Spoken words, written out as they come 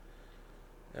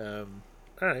All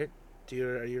right.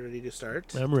 Are you ready to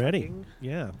start? I'm ready. talking?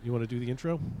 Yeah. You want to do the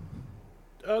intro?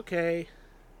 Okay.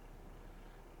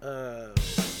 Uh.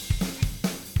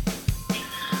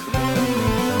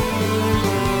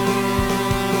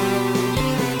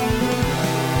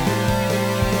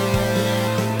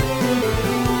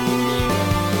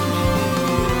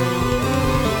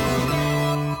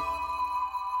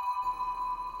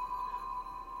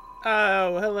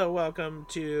 Oh, hello, welcome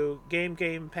to Game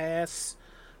Pass,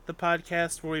 the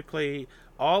podcast where we play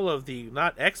all of the,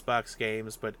 not Xbox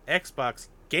games, but Xbox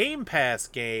Game Pass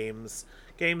games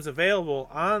available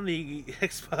on the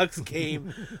Xbox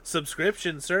Game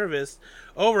subscription service.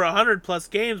 Over 100 plus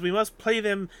games, we must play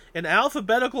them in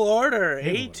alphabetical order,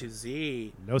 A to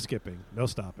Z. No skipping, no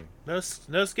stopping. No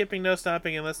skipping, no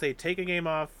stopping, unless they take a game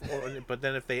off, but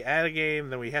then if they add a game,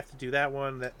 then we have to do that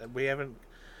one. That we haven't...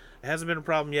 It hasn't been a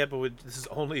problem yet, but this is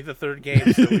only the third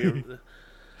game. So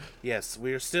yes,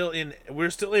 we're still in A.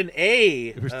 We're still in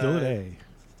A.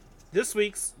 This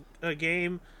week's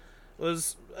game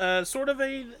was sort of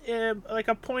a like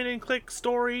a point and click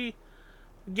story,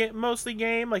 mostly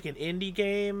game, like an indie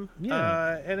game.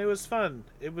 Yeah. And it was fun.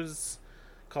 It was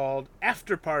called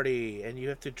After Party, and you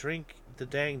have to drink the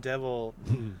dang devil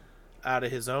out of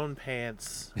his own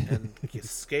pants and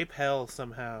escape hell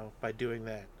somehow by doing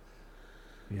that.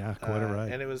 Yeah, quite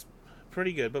right. And it was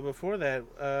pretty good. But before that,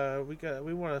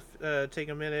 we want to take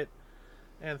a minute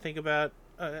and think about.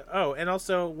 And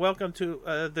also welcome to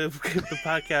the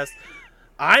podcast.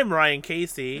 I'm Ryan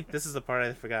Casey. This is the part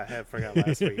I forgot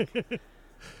last week.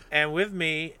 And with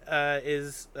me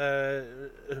is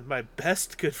my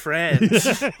best good friend,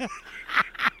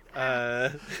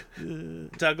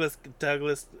 Douglas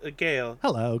Gale.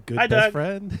 Hello, good Hi, best Doug.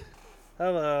 friend.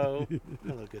 Hello,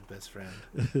 good best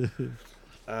friend.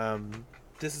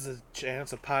 This is a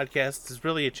podcast. This is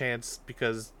really a chance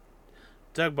because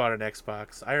Doug bought an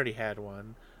Xbox. I already had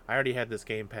one. I already had this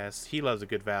Game Pass. He loves a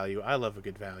good value. I love a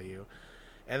good value.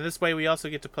 And this way we also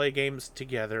get to play games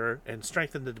together and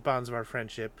strengthen the bonds of our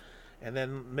friendship and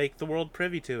then make the world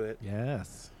privy to it.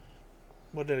 Yes.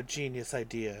 What a genius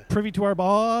idea. Privy to our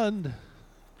bond.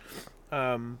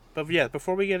 But yeah,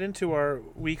 before we get into our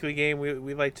weekly game,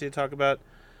 we like to talk about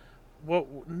what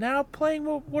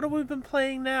have we been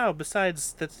playing now,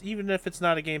 besides that's, even if it's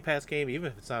not a Game Pass game, even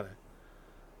if it's not a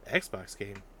Xbox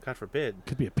game, God forbid.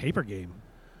 Could be a paper game,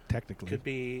 technically. Could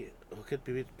be a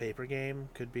paper game,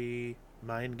 could be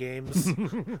mind games.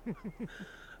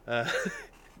 I'm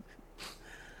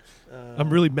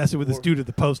really messing with this dude at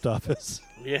the post office.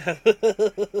 Yeah.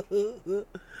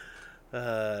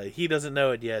 He doesn't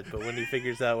know it yet, but when he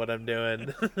figures out what I'm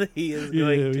doing, he is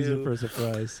going he's in to for a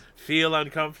surprise. feel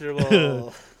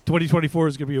uncomfortable. 2024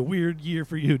 is going to be a weird year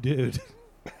for you, dude.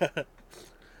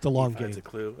 It's a long game. That's a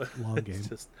clue. Long game. It's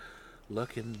just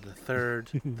look in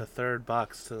the third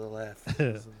box to the left.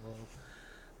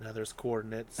 Now there's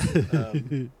coordinates.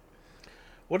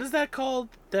 What is that called?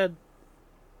 That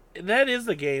is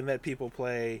the game that people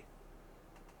play.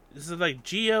 Is it like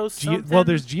Geo something? Well,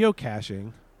 there's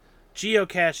geocaching.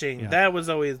 Geocaching. Yeah.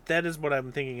 That is what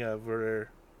I'm thinking of, where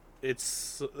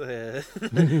it's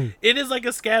it is like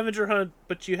a scavenger hunt,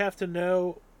 but you have to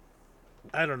know.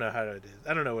 I don't know how it is.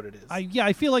 I don't know what it is.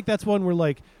 I feel like that's one where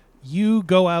like you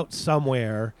go out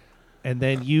somewhere and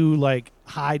then you like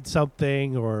hide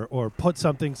something or put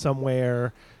something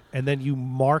somewhere and then you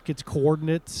mark its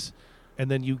coordinates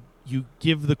and then you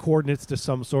give the coordinates to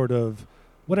some sort of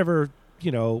whatever,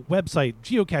 website,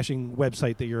 geocaching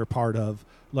website that you're a part of.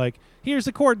 Like, here's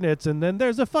the coordinates and then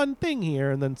there's a fun thing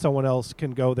here and then someone else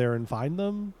can go there and find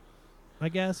them, I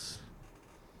guess.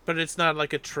 But it's not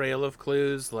like a trail of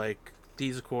clues, like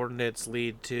these coordinates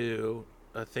lead to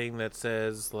a thing that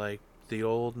says like the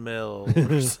old mill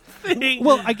or something.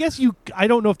 Well, I guess I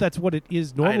don't know if that's what it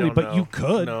is normally, but know. you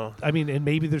could. No. I mean, and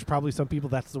maybe there's probably some people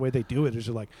that's the way they do it. Is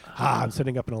you're like, I'm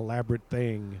setting up an elaborate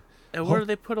thing. And where do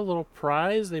they put a little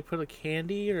prize? They put a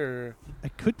candy or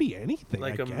it could be anything.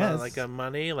 like I guess. like a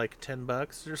money, like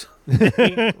 $10 or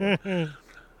something.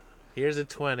 Here's a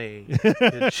 20.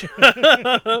 Good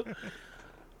job.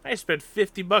 I spent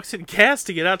 $50 in gas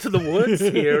to get out to the woods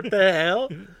here. What the hell?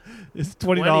 It's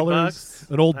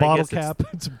 $20, an old bottle cap,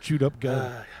 and some chewed up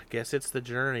gum. I guess it's the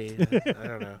journey. I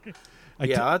don't know. I'll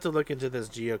have to look into this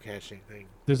geocaching thing.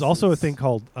 There's also a thing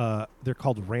called they're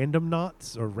called random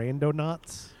knots or rando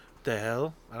knots. The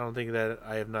hell? I don't think that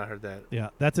I have not heard that. Yeah,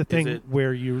 that's a thing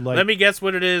where you like. Let me guess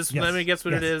what it is. Yes, Let me guess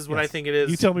what it is. What I think it is.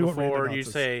 You tell me before what random you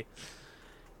knots say.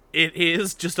 It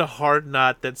is just a hard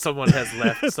knot that someone has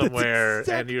left somewhere,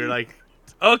 exactly. And you're like,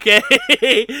 okay,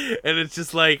 and it's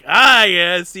just like,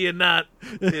 yeah, I see a knot.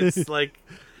 It's like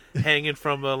hanging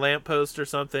from a lamppost or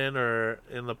something, or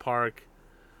in the park.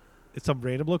 It's some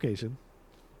random location.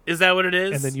 Is that what it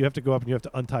is? And then you have to go up and you have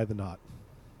to untie the knot.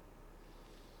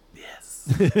 Yes.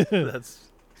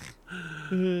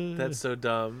 That's so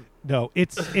dumb. No,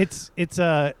 it's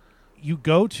you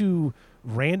go to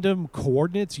random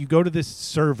coordinates. You go to this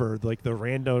server, like the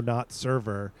Rando Knot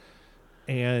server,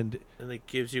 and it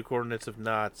gives you coordinates of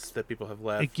knots that people have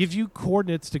left. it gives you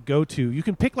coordinates to go to. You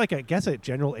can pick like I guess a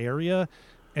general area,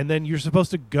 and then you're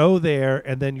supposed to go there,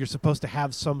 and then you're supposed to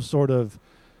have some sort of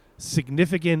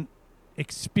significant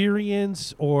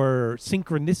experience or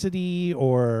synchronicity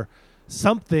or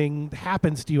something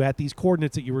happens to you at these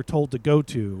coordinates that you were told to go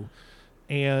to.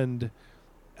 And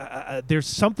there's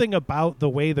something about the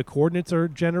way the coordinates are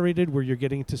generated where you're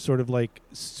getting to sort of like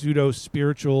pseudo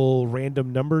spiritual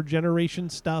random number generation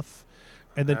stuff.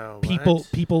 And then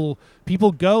people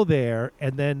go there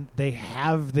and then they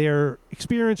have their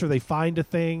experience or they find a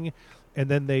thing and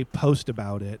then they post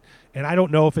about it. And I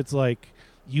don't know if it's like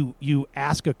you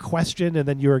ask a question and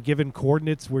then you are given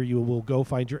coordinates where you will go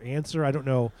find your answer. I don't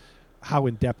know how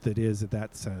in depth it is in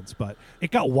that sense, but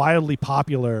it got wildly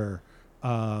popular.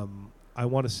 I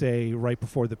want to say right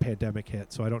before the pandemic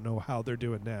hit, so I don't know how they're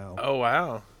doing now. Oh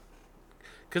wow!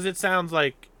 Because it sounds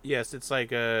like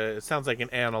it sounds like an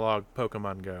analog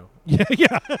Pokemon Go. Yeah.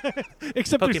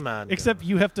 except Pokemon Go. Except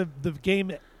you have to the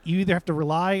game. You either have to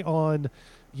rely on,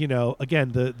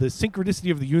 again the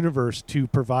synchronicity of the universe to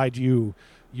provide you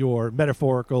your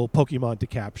metaphorical Pokemon to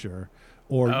capture,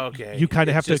 or you kind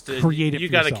of have to create it. You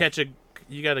got to catch a vibe. Yeah,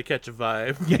 you got to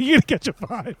catch a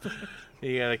vibe.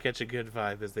 You gotta catch a good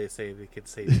vibe, as they say. They could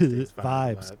say these days.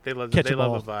 Vibes. They love Catch a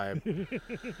vibe.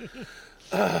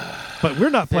 But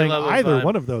we're not playing either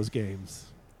one of those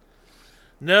games.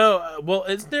 No. Well,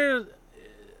 is there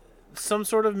some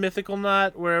sort of mythical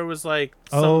knot where it was like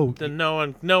no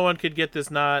one could get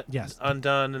this knot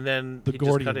undone, and then he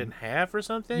just cut it in half or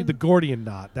something? The Gordian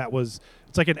knot. It's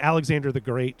like an Alexander the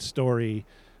Great story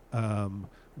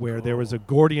where there was a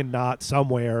Gordian knot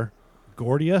somewhere.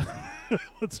 Gordia?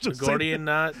 Let's just the Gordian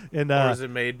knot? And, or is it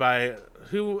made by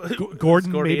who?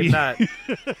 Gordon, Gordian maybe? knot.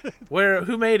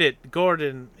 Who made it?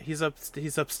 Gordon. He's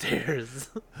upstairs.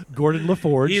 Gordon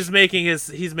LaForge. He's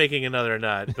making another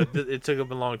knot, but it took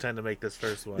him a long time to make this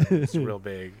first one. It's real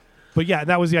big. But yeah,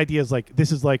 that was the idea. Is like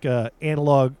this is like a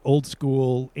analog, old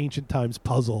school, ancient times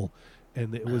puzzle,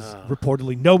 and it was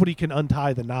reportedly nobody can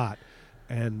untie the knot.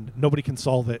 And nobody can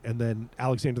solve it. And then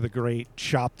Alexander the Great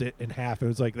chopped it in half. It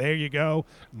was like, there you go,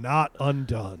 not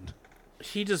undone.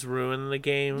 He just ruined the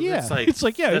game. Yeah, it's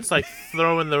like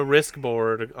throwing the risk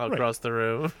board across the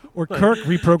room. Or Kirk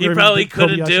reprogramming. He probably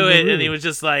couldn't do it, and he was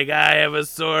just like, I have a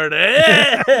sword.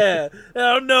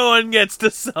 Now no one gets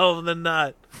to solve the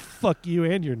knot. Fuck you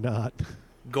and your knot.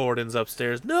 Gordon's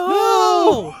upstairs.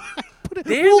 No!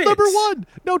 Rule number 1,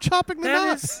 no chopping the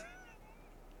knot.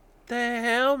 The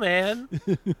hell, man!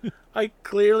 I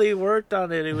clearly worked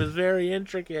on it. It was very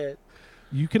intricate.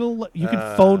 You can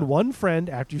phone one friend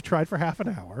after you've tried for half an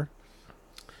hour.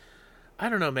 I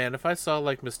don't know, man. If I saw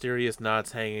like mysterious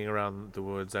knots hanging around the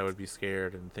woods, I would be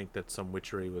scared and think that some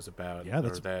witchery was about. Yeah,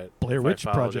 that's or that Blair Witch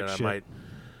Project shit. I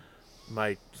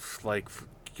might like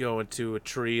go into a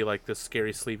tree like the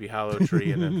scary Sleepy Hollow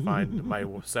tree and then find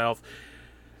myself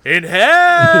in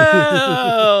hell.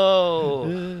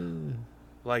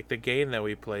 Like the game that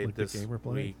we played this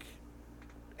week.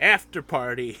 After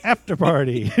Party.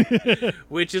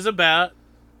 Which is about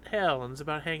hell, and it's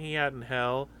about hanging out in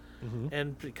hell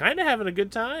and kind of having a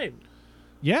good time.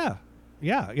 Yeah,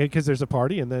 because there's a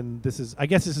party, and then I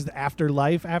guess this is the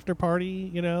afterlife after party,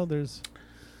 there's...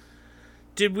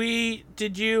 Did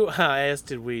you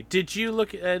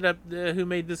look at who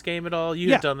made this game at all?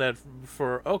 You've done that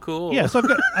for... Oh, cool. Yeah, so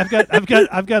I've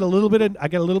got a little bit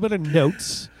of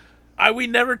notes. We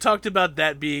never talked about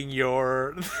that being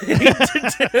your thing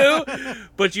to do,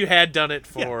 but you had done it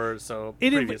previously.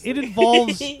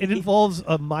 It involves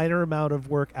a minor amount of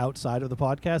work outside of the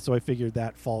podcast, so I figured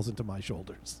that falls into my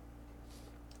shoulders.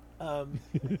 No,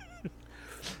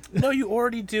 you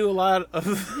already do a lot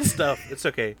of stuff. It's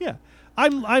okay. Yeah, I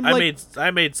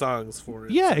made songs for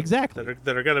it. Yeah, exactly.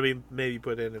 That are gonna be maybe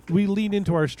put in if we lean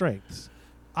into our strengths.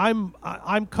 I'm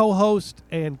co-host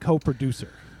and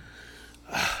co-producer.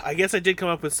 I guess I did come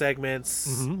up with segments.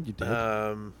 Mm-hmm, you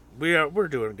did. We're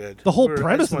doing good. The whole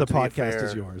premise of the podcast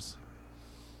is yours.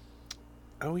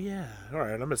 Oh yeah. All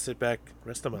right. I'm gonna sit back,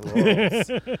 rest on my laurels.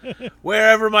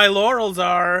 Wherever my laurels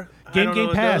are.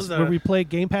 Game Pass, where we play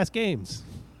Game Pass games.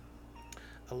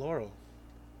 A laurel.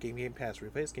 Game Pass.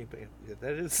 Replace Game Pass. Yeah,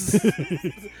 that is.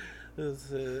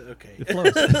 Okay. It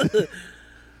flows.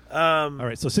 All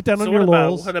right, so sit down So on your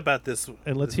laurels what about this?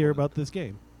 and let's this hear one? about this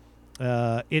game.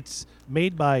 It's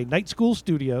made by Night School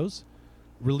Studios,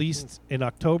 released in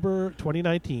October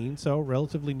 2019, so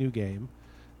relatively new game.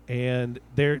 And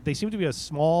they seem to be a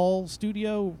small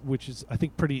studio, which is, I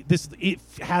think, pretty. It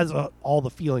has all the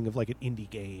feeling of like an indie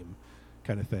game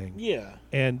kind of thing. Yeah.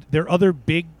 And their other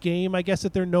big game, I guess,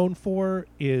 that they're known for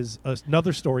is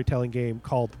another storytelling game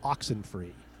called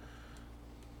Oxenfree.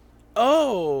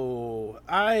 Oh,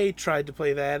 I tried to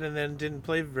play that and then didn't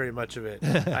play very much of it.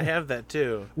 I have that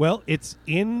too. Well, it's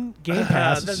in Game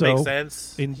Pass, that so makes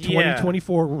sense. in Yeah.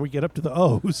 2024, when we get up to the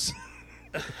O's,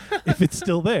 if it's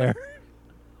still there.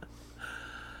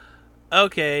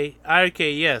 Okay,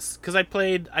 yes, because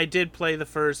I did play the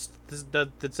first.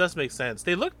 That does make sense.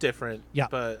 They look different. Yeah.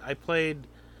 But I played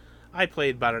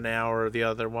about an hour of the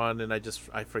other one, and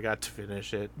I forgot to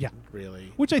finish it. Yeah.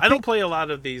 Really. Which I don't think- play a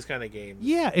lot of these kind of games.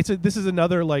 Yeah, this is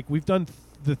another, like, we've done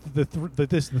the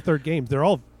third game. They're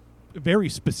all very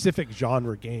specific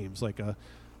genre games, like a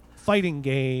fighting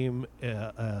game,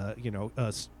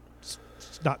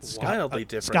 not Wildly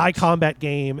different. sky combat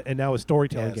game, and now a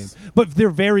storytelling Yes. game. But they're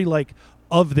very like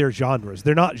of their genres.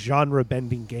 They're not genre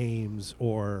bending games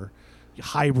or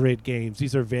hybrid games.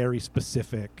 These are very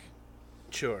specific.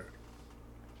 Sure.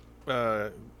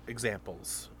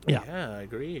 Examples. Yeah. Yeah, I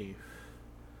agree.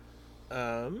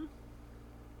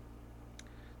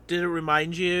 Did it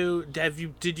remind you?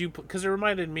 Did you? Because it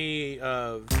reminded me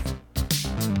of.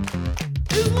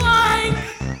 It's lying.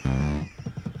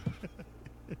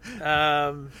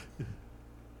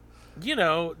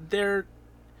 They're.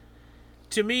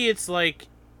 To me, it's like.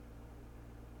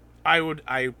 I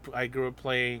grew up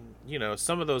playing,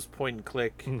 some of those point and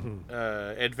click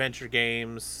adventure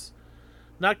games.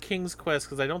 Not King's Quest,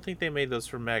 because I don't think they made those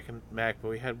for Mac, but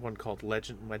we had one called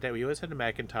Legend. We always had a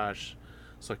Macintosh,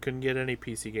 so I couldn't get any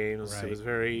PC games. Right. It was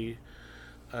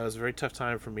a very tough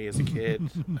time for me as a kid.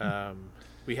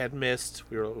 We had Myst.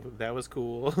 That was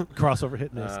cool. Crossover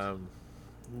hit list.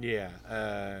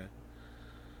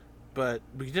 But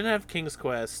we didn't have King's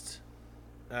Quest.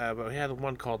 But we had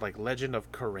one called like Legend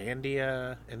of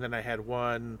Corandia, and then I had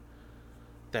one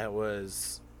that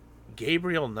was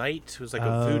Gabriel Knight. It was like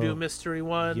a voodoo mystery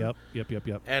one. Yep.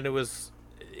 And it was,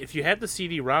 if you had the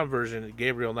CD-ROM version,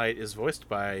 Gabriel Knight is voiced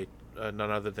by none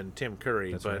other than Tim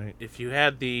Curry. That's but right. if you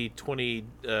had the 20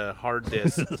 hard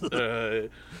disk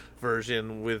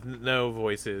version with no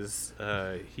voices,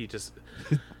 he just,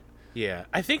 yeah.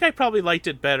 I think I probably liked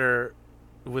it better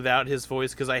without his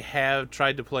voice, because I have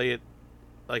tried to play it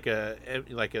I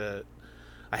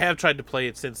have tried to play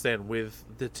it since then with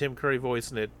the Tim Curry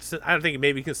voice, and I don't think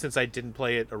maybe because since I didn't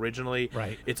play it originally,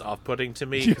 Right. it's off-putting to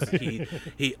me, because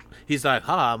he's like,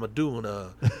 "Ha, I'm doing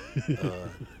a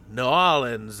New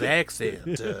Orleans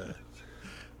accent," and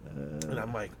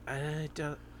I'm like, I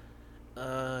don't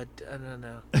know.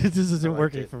 This isn't liked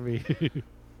working it. for me.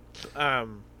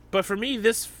 But for me,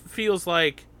 this feels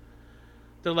like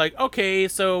they're like, okay,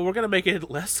 so we're gonna make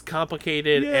it less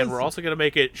complicated, Yes. and we're also gonna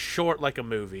make it short like a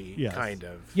movie, Yes. kind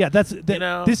of. Yeah,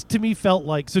 know? This to me felt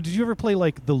like. So, did you ever play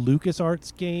like the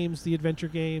LucasArts games, the adventure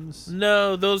games?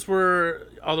 No, those were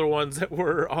other ones that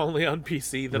were only on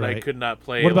PC that I Right. could not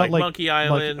play. What about, like, Monkey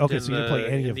Island? okay, and so you didn't play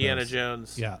any of Indiana those.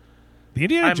 Jones. Yeah, the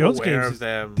Indiana I'm Jones aware games. of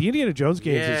them. The Indiana Jones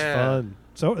games is Yeah. fun.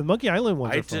 So the Monkey Island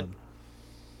ones I are did- fun.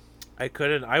 I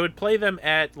couldn't. I would play them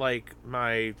at like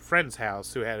my friend's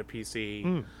house who had a PC.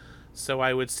 Mm. So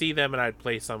I would see them and I'd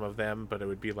play some of them, but it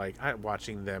would be like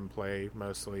watching them play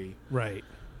mostly. Right.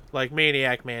 Like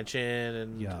Maniac Mansion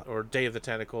and Yeah. or Day of the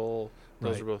Tentacle.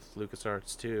 Those Right. are both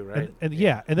LucasArts too, right? And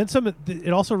yeah, and then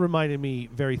it also reminded me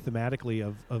very thematically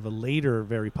of a later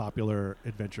very popular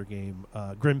adventure game,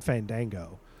 Grim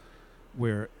Fandango,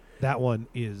 where that one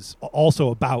is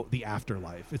also about the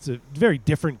afterlife. It's a very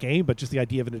different game, but just the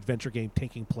idea of an adventure game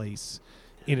taking place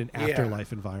in an Yeah.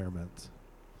 afterlife environment.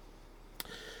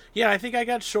 Yeah, I think I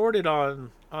got shorted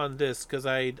on this because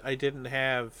I didn't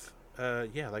have.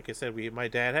 Like I said, my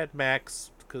dad had Macs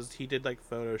because he did like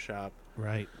Photoshop.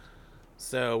 Right.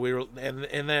 So we were,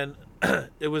 and then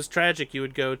it was tragic. You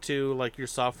would go to like your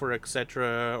Software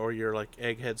Etc. or your like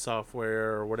Egghead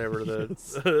Software or whatever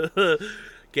the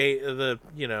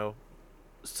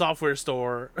software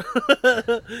store,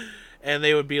 and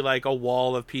they would be like a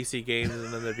wall of PC games,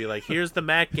 and then they'd be like, "Here's the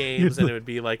Mac games," and it would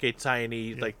be like a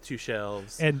tiny like 2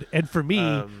 shelves. And for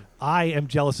me, I am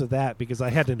jealous of that because I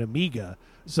had an Amiga.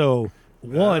 So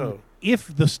Oh.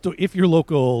 if your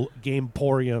local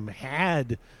Gameporium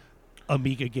had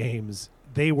Amiga games,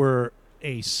 they were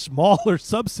a smaller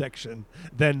subsection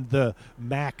than the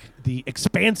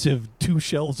expansive 2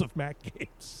 shelves of Mac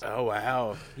games. Oh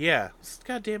wow, yeah.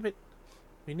 God damn it.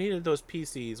 We needed those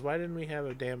PCs. Why didn't we have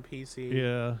a damn PC?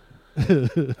 Yeah.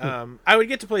 I would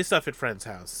get to play stuff at friends'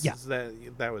 house. Yeah.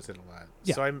 That was it a lot.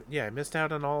 Yeah. So I missed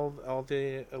out on all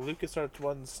the LucasArts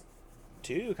ones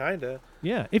too, kinda.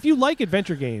 Yeah. If you like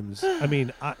adventure games, I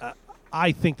mean,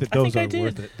 I think that those think I are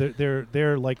worth did. it.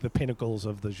 They're like the pinnacles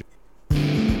of the genre.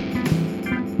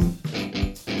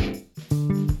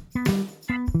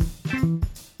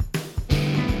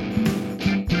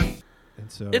 And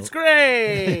so It's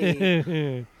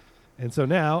great. and so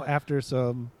now, after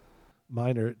some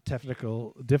minor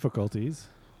technical difficulties,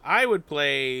 I would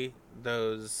play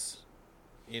those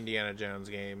Indiana Jones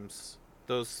games.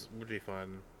 Those would be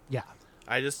fun. yeah,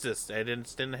 I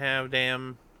didn't have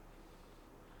damn.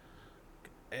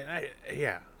 And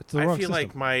it's the I wrong feel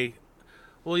like system.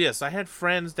 well, yes, I had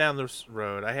friends down the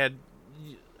road. I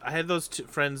had those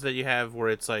friends that you have where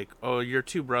it's like, oh, you're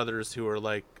two brothers who are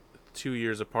like 2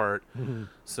 years apart,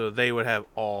 so they would have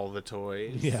all the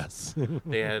toys. Yes.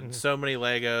 They had so many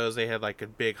Legos. They had like a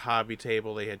big hobby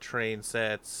table. They had train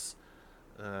sets,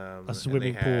 A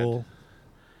swimming pool.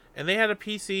 and they had a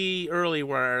PC early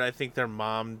where I think their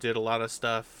mom did a lot of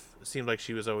stuff. It seemed like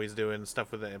she was always doing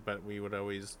stuff with it, but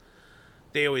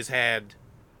they always had,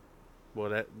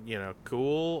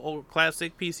 cool old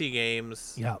classic PC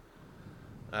games. Yeah.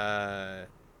 I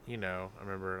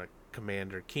remember like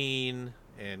Commander Keen,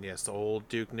 and yes, the old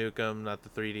Duke Nukem, not the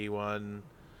 3D one.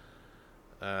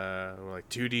 Or like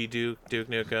 2D Duke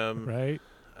Nukem. Right.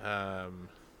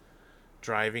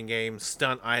 Driving game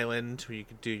Stunt Island, where you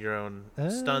could do your own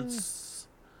stunts.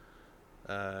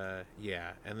 And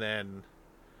then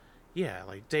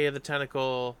like Day of the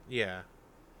Tentacle, the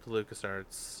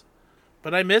LucasArts.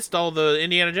 But I missed all the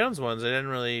Indiana Jones ones. I didn't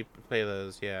really play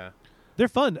those. Yeah. They're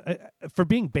fun for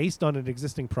being based on an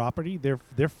existing property. They're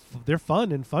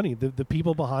fun and funny. The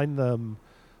people behind them,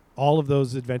 all of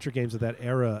those adventure games of that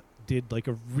era, did like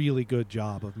a really good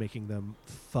job of making them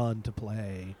fun to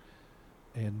play,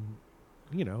 and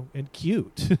and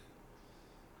cute.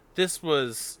 This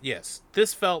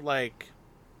felt like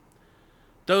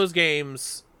those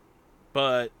games,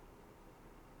 but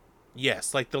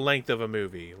yes, like the length of a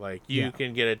movie. Like you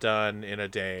can get it done in a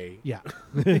day. Yeah.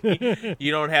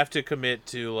 You don't have to commit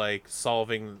to like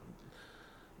solving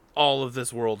all of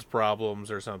this world's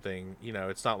problems or something.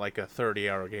 It's not like a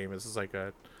 30-hour game. This is like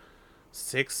a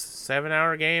 6-7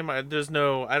 hour game. I don't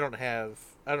know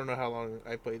how long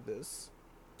I played this.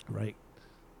 Right.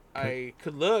 I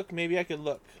could look. Maybe I could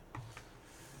look.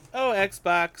 Oh,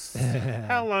 Xbox.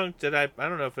 How long did I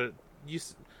don't know if it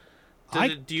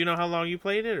do you know how long you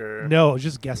played it, or No,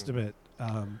 just guesstimate.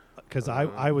 Because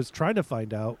I was trying to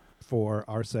find out for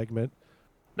our segment.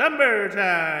 Number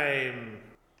time.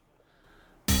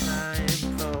 Time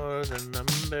for the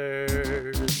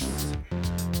numbers.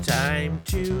 Time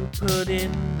to put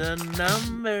in the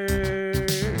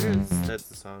numbers. That's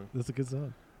the song. That's a good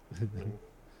song.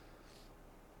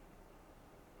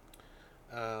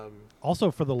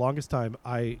 Also, for the longest time,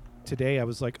 today I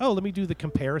was like, oh, let me do the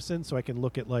comparison so I can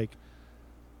look at like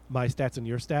my stats and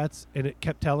your stats, and it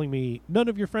kept telling me none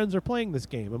of your friends are playing this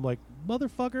game. I'm like,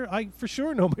 motherfucker, I for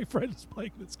sure know my friend is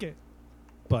playing this game.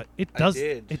 But it does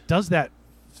that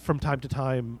from time to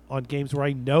time on games where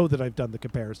I know that I've done the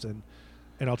comparison,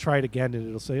 and I'll try it again, and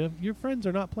it'll say your friends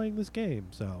are not playing this game.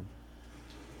 So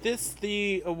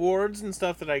the awards and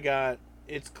stuff that I got,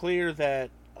 it's clear that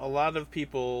a lot of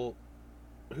people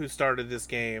who started this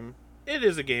game, it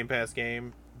is a Game Pass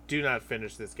game, do not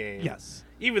finish this game. yes.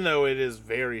 Even though it is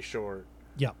very short.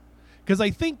 Yeah. Because I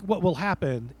think what will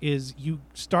happen is you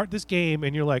start this game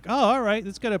and you're like, oh, all right,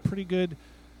 it's got a pretty good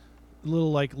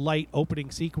little like light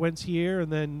opening sequence here,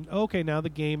 and then okay, now the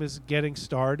game is getting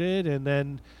started, and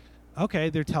then okay,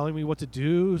 they're telling me what to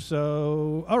do,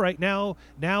 so all right, now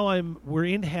we're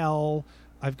in hell.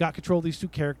 I've got control of these two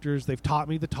characters. They've taught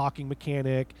me the talking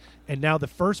mechanic, and now the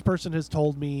first person has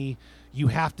told me you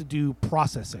have to do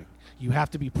processing. You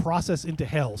have to be processed into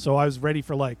hell. So I was ready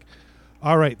for like,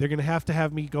 all right, they're going to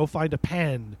have me go find a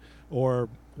pen or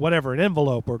whatever, an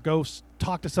envelope, or go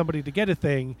talk to somebody to get a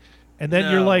thing. And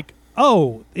then you're like,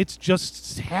 oh, it's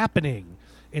just happening.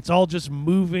 It's all just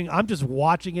moving. I'm just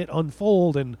watching it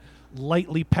unfold and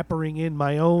lightly peppering in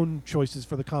my own choices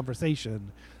for the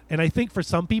conversation. And I think for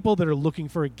some people that are looking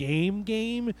for a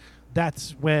game,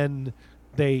 that's when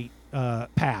they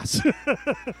pass.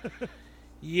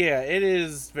 Yeah, it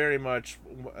is very much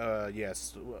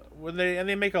yes. When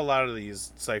they make a lot of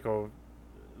these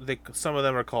some of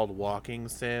them are called walking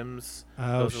sims.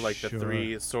 Those are like the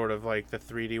three sort of like the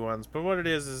 3D ones. But what it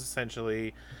is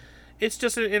essentially, it's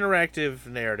just an interactive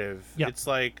narrative. Yep. It's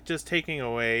like just taking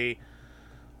away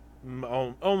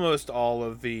almost all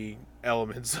of the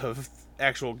elements of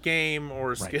actual game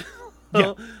or skill.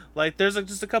 Yeah. Like there's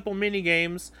just a couple mini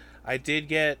games. I did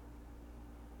get.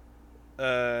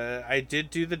 I did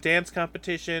do the dance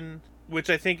competition, which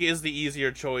I think is the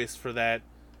easier choice for that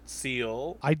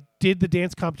seal. I did the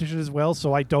dance competition as well,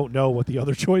 so I don't know what the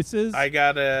other choice is. I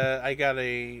got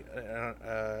an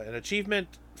achievement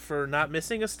for not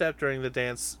missing a step during the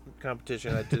dance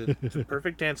competition. I did a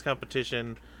perfect dance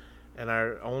competition, and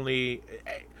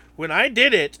when I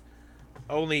did it,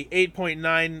 only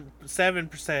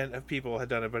 8.97% of people had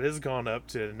done it, but it's gone up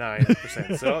to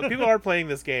 9%. So people are playing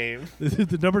this game.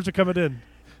 The numbers are coming in.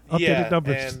 Updated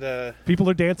numbers. And people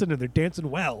are dancing, and they're dancing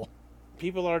well.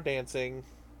 People are dancing.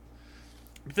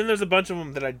 But then there's a bunch of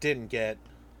them that I didn't get.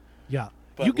 Yeah.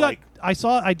 But you got.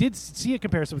 I did see a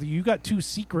comparison with you. You got 2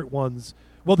 secret ones.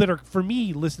 Well, that are for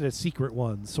me listed as secret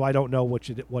ones, so I don't know what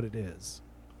it is.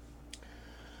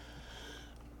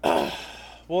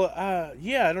 Well,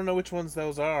 yeah, I don't know which ones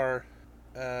those are.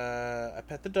 I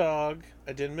pet the dog.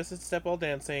 I didn't miss a step while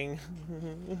dancing.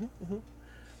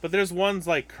 But there's ones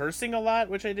like cursing a lot,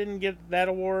 which I didn't get that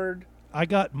award. I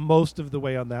got most of the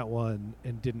way on that one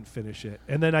and didn't finish it.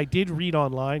 And then I did read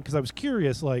online because I was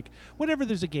curious, like, whenever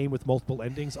there's a game with multiple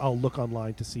endings, I'll look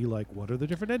online to see, like, what are the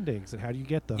different endings and how do you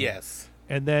get them? Yes.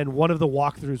 And then one of the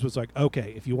walkthroughs was like,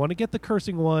 okay, if you want to get the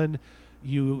cursing one,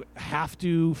 you have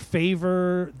to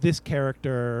favor this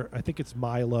character. I think it's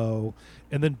Milo.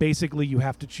 And then basically you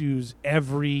have to choose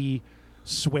every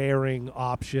swearing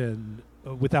option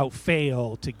without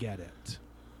fail to get it.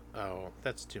 Oh,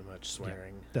 that's too much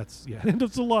swearing. Yeah,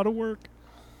 that's a lot of work.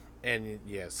 And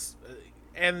yes.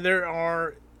 And there's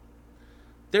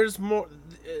more.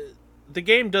 The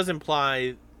game does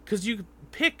imply, because you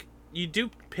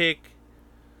do pick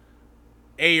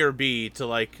A or B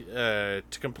to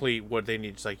to complete what they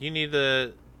need. It's like you need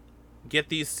to get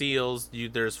these seals.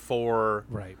 There's 4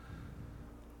 right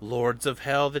Lords of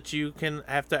Hell that you can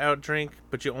have to outdrink,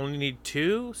 but you only need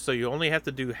 2, so you only have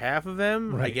to do half of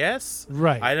them. Right. I guess.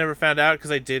 Right. I never found out because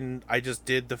I didn't. I just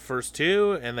did the first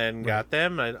 2 and then got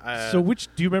them. So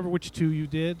do you remember which 2 you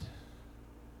did?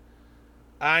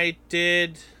 I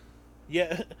did.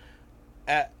 Yeah.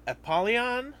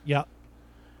 Apollyon. Yeah.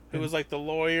 Who was like the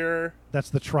lawyer. That's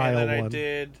the trial and then one. I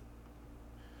did.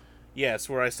 Yes,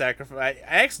 where I sacrificed.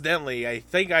 I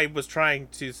think I was trying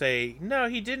to say no,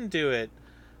 he didn't do it,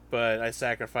 but I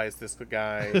sacrificed this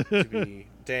guy to be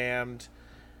damned.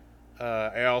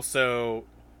 I also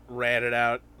ratted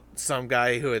out some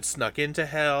guy who had snuck into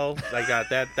hell. I got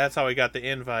that. That's how I got the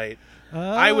invite.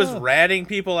 I was ratting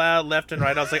people out left and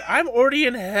right. I was like, I'm already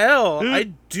in hell.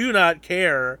 I do not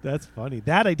care. That's funny.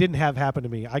 That I didn't have happen to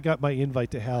me. I got my invite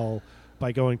to hell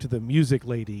by going to the music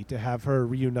lady to have her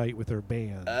reunite with her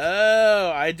band.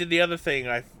 Oh, I did the other thing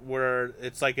where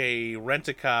it's like a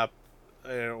rent-a-cop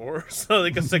or so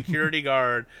like a security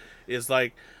guard is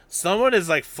like someone is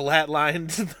like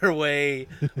flatlined their way,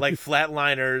 like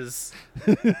flatliners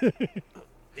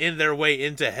in their way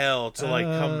into hell to like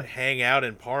come hang out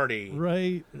and party.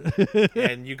 Right.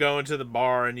 And you go into the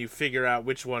bar and you figure out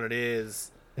which one it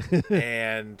is.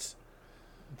 And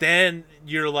then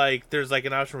you're like, there's like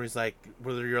an option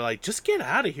where you're like, just get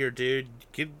out of here, dude.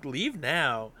 Leave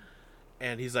now.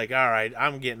 And he's like, all right,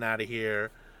 I'm getting out of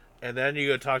here. And then you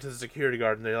go talk to the security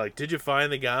guard and they're like, did you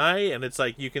find the guy? And it's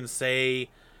like, you can say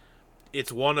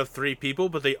it's one of 3 people,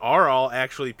 but they are all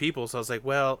actually people. So I was like,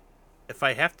 well, if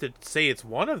I have to say it's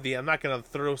one of I'm not going to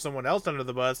throw someone else under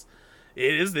the bus.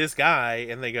 It is this guy.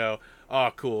 And they go,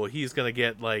 oh, cool. He's going to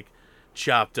get like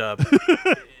chopped up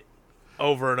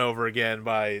over and over again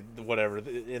by whatever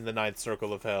in the 9th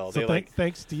circle of hell. So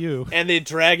thanks to you. And they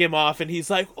drag him off and he's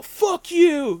like, oh, fuck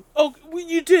you. Oh,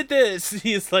 you did this.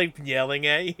 He's like yelling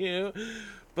at you.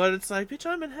 But it's like, bitch,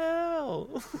 I'm in hell.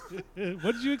 What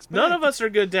did you expect? None of us are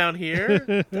good down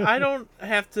here. I don't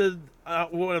have to.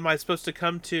 What am I supposed to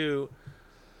come to?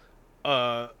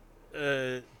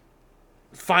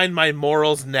 Find my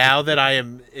morals now that I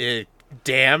am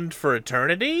damned for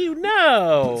eternity?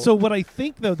 No. So what I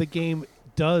think though, the game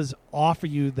does offer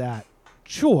you that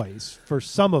choice for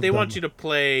some of them. They want you to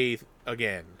play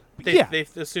again. Yeah. They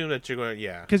assume that you're going.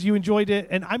 Yeah. Because you enjoyed it,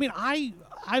 and I mean,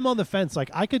 I'm on the fence. Like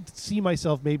I could see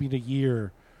myself maybe in a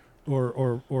year,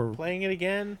 or playing it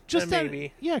again. Just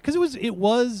maybe. Yeah, because it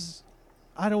was.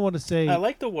 I don't want to say. I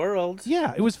like the world.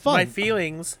 Yeah, it was fun. My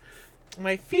feelings.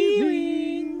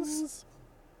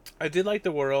 I did like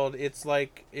the world. It's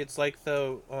like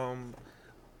the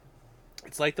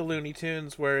Looney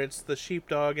Tunes where it's the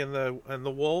sheepdog and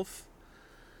the wolf.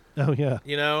 Oh yeah.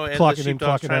 You know, and clocking the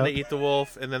sheepdog's in, trying out. to eat the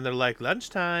wolf, and then they're like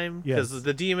lunchtime because Yes.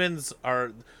 the demons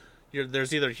are.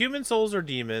 there's either human souls or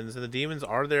demons, and the demons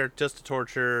are there just to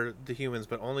torture the humans,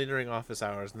 but only during office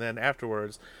hours. And then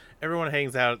afterwards, everyone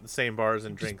hangs out at the same bars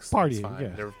and drinks. partying,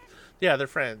 fine. yeah. They're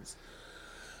friends.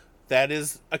 That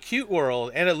is a cute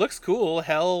world, and it looks cool.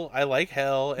 Hell, I like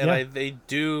Hell, and Yeah. they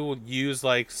do use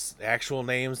like actual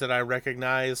names that I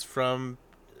recognize from,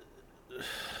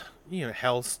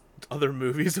 Hell's other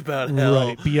movies about Hell,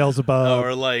 Right, Beelzebub,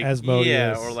 or like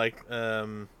Asmodeus. or like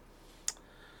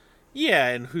yeah,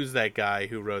 and who's that guy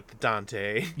who wrote the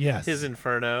Dante? Yes. His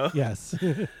Inferno. Yes.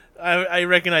 I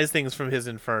recognize things from his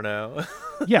Inferno.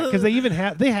 Yeah, because they even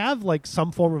have like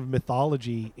some form of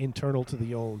mythology internal to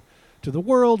the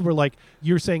world, where like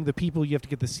you're saying the people you have to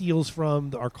get the seals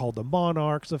from are called the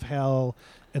monarchs of Hell,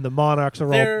 and the monarchs are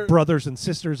They're- all brothers and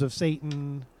sisters of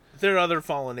Satan. They're other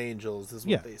fallen angels, is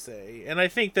what Yeah. they say, and I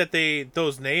think that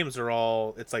those names are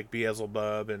all. It's like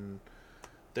Beelzebub and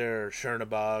they're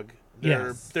Chernabog.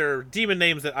 Yes. They're demon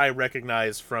names that I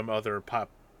recognize from other pop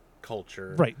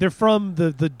culture. Right, they're from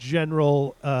the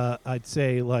general, I'd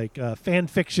say, like fan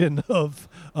fiction of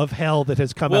Hell that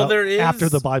has come out there is- after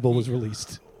the Bible was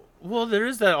released. Well, there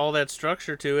is all that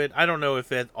structure to it. I don't know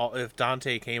if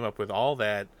Dante came up with all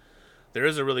that. There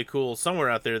is a really cool somewhere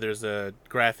out there. There's a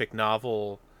graphic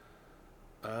novel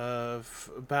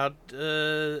about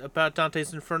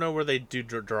Dante's Inferno where they do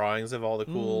drawings of all the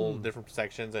cool different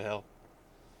sections of Hell,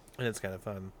 and it's kind of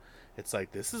fun. It's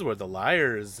like, this is where the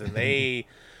liars and they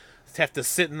have to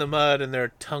sit in the mud and their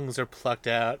tongues are plucked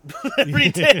out every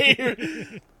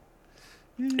day.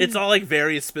 It's all like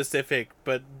very specific,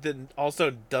 but then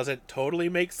also doesn't totally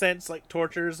make sense. Like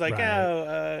tortures, like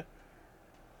Right.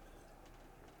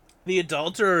 the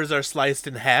adulterers are sliced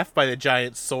in half by the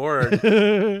giant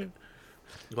sword.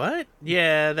 What?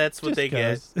 Yeah, that's what Just they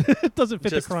get. 'cause. It doesn't fit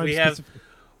Just- the crime. we have- specific-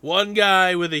 One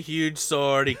guy with a huge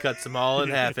sword, he cuts them all in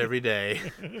half every day.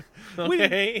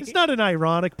 Okay. It's not an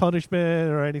ironic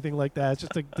punishment or anything like that. It's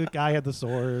just the guy had the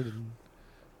sword. And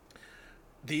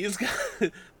These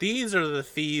guys, these are the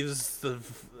thieves, the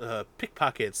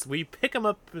pickpockets. We pick them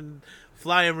up and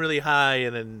fly them really high,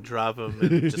 and then drop them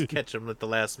and just catch them at the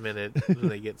last minute when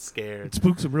they get it scared.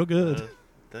 spooks him real good.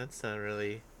 That's not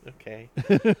really okay.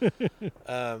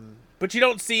 But you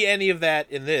don't see any of that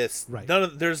in this. Right.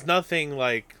 There's nothing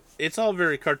like. It's all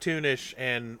very cartoonish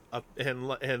and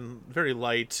very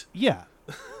light. Yeah.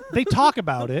 They talk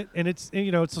about it, and it's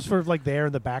sort of like there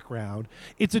in the background.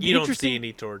 It's an You don't interesting see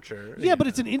any torture. Yeah, but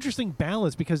it's an interesting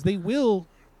balance because they will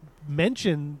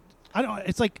mention.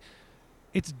 It's like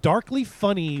it's darkly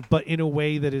funny, but in a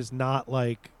way that is not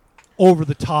like over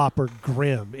the top or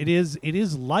grim. It is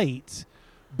light,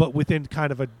 but within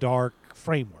kind of a dark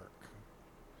framework.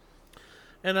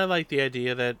 And I like the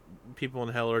idea that people in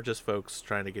Hell are just folks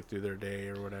trying to get through their day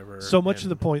or whatever. So much to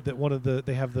and the point that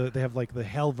they have like the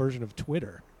Hell version of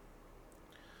Twitter.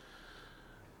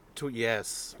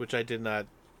 Yes, which I did not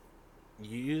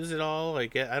use at all.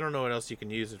 Like, I don't know what else you can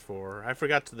use it for. I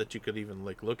forgot that you could even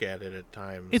like look at it at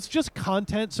times. It's just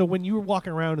content. So when you're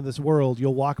walking around in this world,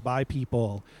 you'll walk by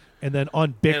people, and then on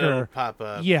and Bicker, it'll pop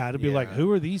up. yeah, it'll be like,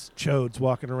 who are these chodes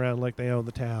walking around like they own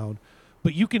the town?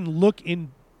 But you can look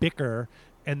in Bicker,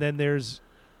 and then there's.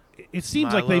 It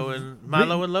seems like Milo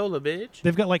and Lola, bitch.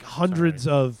 they've got like hundreds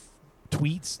of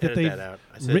tweets that Edit they've. that out.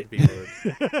 I said be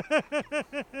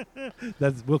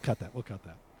good. We'll cut that.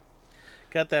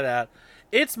 Cut that out.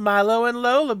 It's Milo and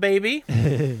Lola, baby.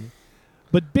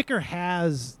 But Bicker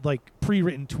has like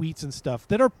pre-written tweets and stuff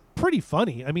that are pretty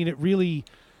funny. I mean, it really,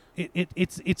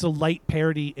 it's a light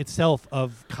parody itself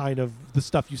of kind of the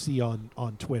stuff you see on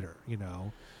Twitter. You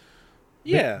know.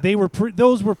 Yeah.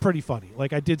 Those were pretty funny.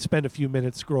 Like I did spend a few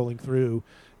minutes scrolling through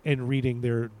and reading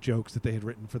their jokes that they had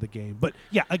written for the game. But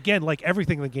yeah, again, like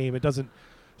everything in the game, it doesn't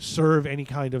serve any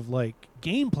kind of like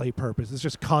gameplay purpose. It's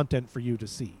just content for you to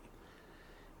see.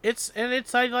 It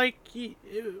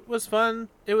was fun.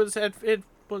 It was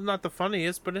not the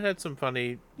funniest, but it had some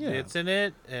funny bits in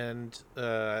it, and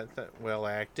well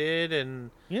acted, and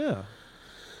Yeah.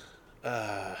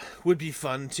 would be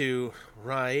fun to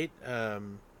write.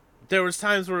 There was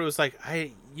times where it was like,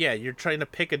 you're trying to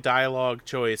pick a dialogue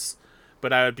choice,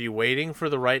 but I would be waiting for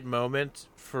the right moment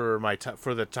for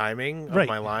for the timing of Right.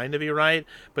 my line to be right.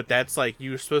 But that's like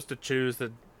you're supposed to choose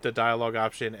the dialogue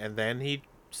option, and then he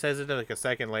says it like a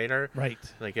second later. Right.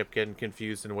 And I kept getting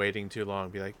confused and waiting too long.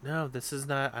 Be like, no, this is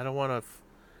not. I don't want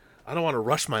to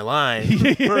rush my line.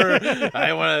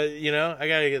 I want to, I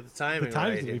gotta get the timing The timing's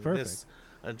right. gonna be and perfect.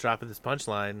 Dropping this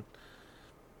punchline.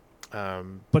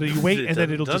 But you wait, and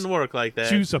then it'll doesn't just work like that.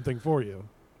 choose something for you.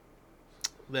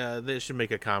 They should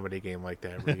make a comedy game like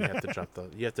that where you have to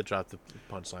drop the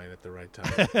punchline at the right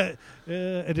time.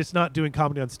 And it's not doing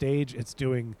comedy on stage; it's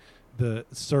doing the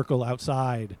circle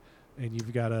outside, and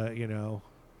you've got to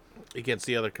against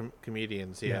the other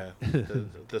comedians. Yeah,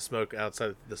 the smoke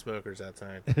outside, the smokers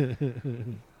outside.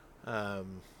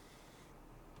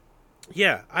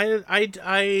 Yeah, I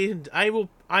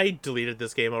deleted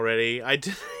this game already. I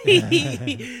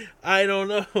don't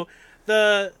know.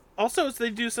 Also they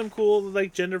do some cool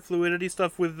like gender fluidity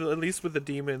stuff with at least with the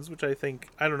demons, which I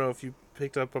don't know if you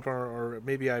picked up on or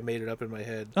maybe I made it up in my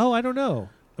head. Oh, I don't know.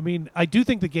 I mean, I do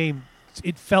think the game,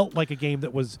 it felt like a game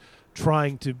that was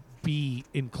trying to be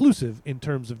inclusive in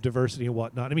terms of diversity and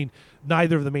whatnot. I mean,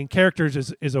 neither of the main characters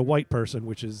is a white person,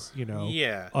 which is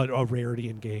a rarity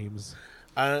in games.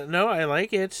 No, I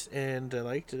like it, and I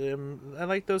liked them. I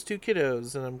like those two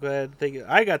kiddos, and I'm glad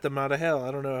I got them out of hell.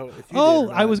 I don't know if you. Oh,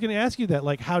 I was going to ask you that.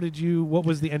 Like, what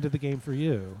was the end of the game for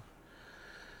you?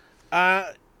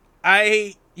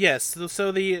 Yes.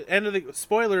 So the end of the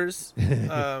spoilers.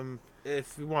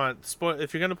 If you want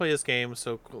if you're gonna play this game,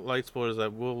 so light spoilers.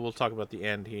 We'll talk about the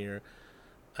end here.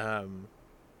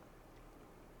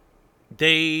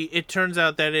 It turns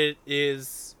out that it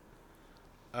is.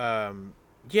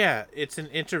 Yeah, it's an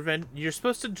intervention. You're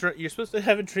supposed to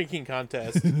have a drinking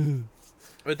contest,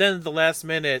 but then at the last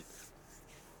minute,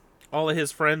 all of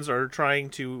his friends are trying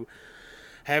to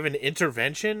have an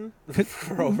intervention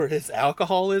for over his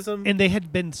alcoholism, and they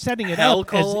had been setting it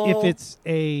up as if it's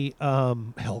a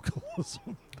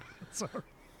alcoholism. Sorry,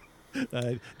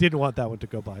 I didn't want that one to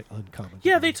go by uncommented.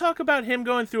 Yeah, they talk about him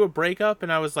going through a breakup,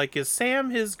 and I was like, "Is Sam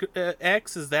his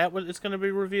ex? Is that what it's going to be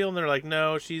revealed?" And they're like,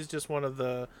 "No, she's just one of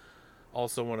the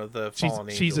fallen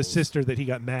angels. She's a sister that he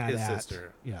got mad his at.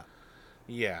 Sister.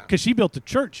 Yeah, because she built a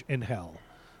church in hell,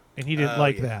 and he didn't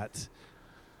like that."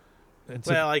 And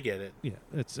so, I get it. Yeah,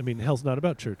 hell's not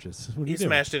about churches. He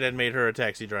smashed it and made her a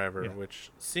taxi driver, which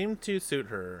seemed to suit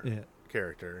her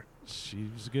character. She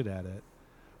was good at it.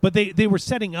 But they were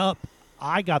setting up,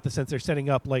 I got the sense they're setting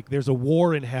up like there's a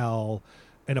war in hell,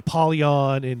 and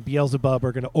Apollyon and Beelzebub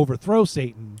are going to overthrow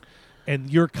Satan, and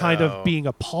you're kind of being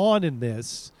a pawn in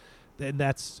this, and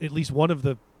that's at least one of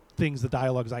the things, the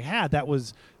dialogues I had, that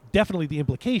was definitely the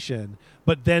implication.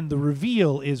 But then the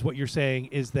reveal is what you're saying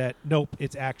is that nope,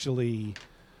 it's actually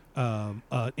an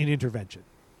intervention.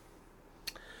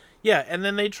 Yeah, and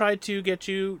then they try to get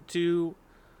you to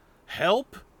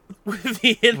help with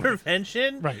the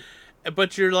intervention, right?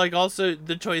 But you're like, also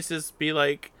the choices be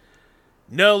like,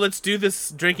 no, let's do this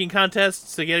drinking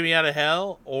contest to get me out of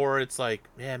hell, or it's like,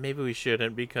 yeah, maybe we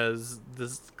shouldn't because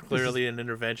this clearly an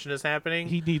intervention is happening.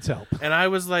 He needs help, and I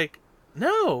was like,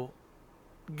 no.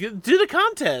 Do the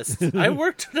contest. I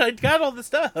got all the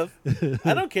stuff.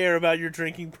 I don't care about your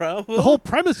drinking problem. The whole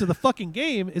premise of the fucking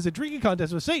game is a drinking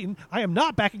contest with Satan. I am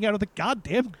not backing out of the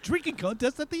goddamn drinking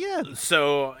contest at the end.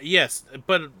 So, yes,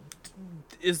 but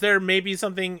is there maybe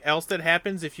something else that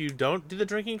happens if you don't do the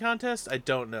drinking contest? I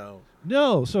don't know.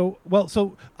 No. So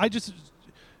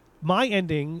my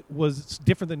ending was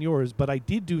different than yours, but I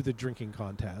did do the drinking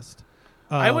contest.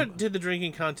 I did the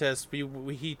drinking contest.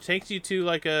 He takes you to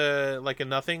like a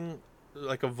nothing,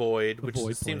 like a void, which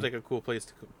seems like a cool place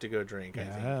to go drink. Yeah.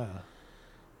 I think.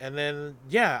 And then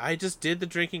I just did the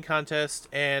drinking contest,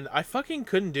 and I fucking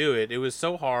couldn't do it. It was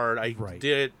so hard. I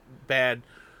did it bad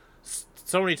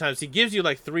so many times. He gives you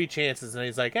like 3 chances, and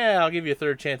he's like, I'll give you a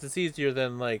third chance. It's easier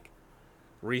than like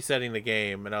resetting the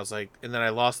game. And I was like, and then I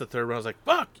lost the third one. I was like,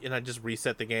 fuck, and I just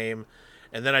reset the game,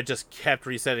 and then I just kept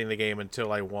resetting the game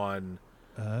until I won.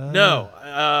 No,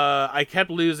 I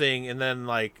kept losing, and then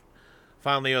like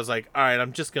finally I was like, all right,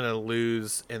 I'm just gonna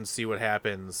lose and see what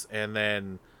happens. And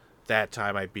then that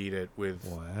time I beat it with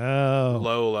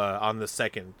Lola on the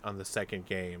second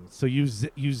game. So you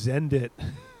zenned it.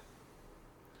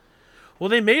 Well,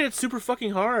 they made it super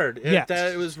fucking hard. Yeah,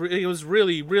 it was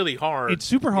really, really hard. It's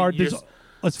super hard. There's,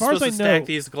 as far as I know, stack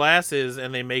these glasses,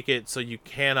 and they make it so you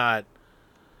cannot.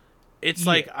 It's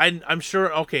like I'm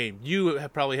sure. Okay, you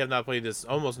probably have not played this.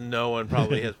 Almost no one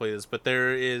probably has played this. But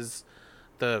there is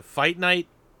the Fight Night.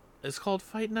 It's called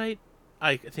Fight Night.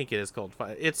 I think it is called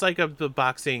Fight. It's like the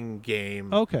boxing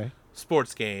game. Okay.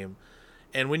 Sports game,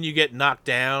 and when you get knocked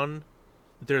down,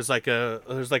 there's like a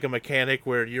mechanic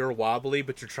where you're wobbly,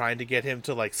 but you're trying to get him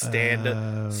to like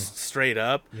stand straight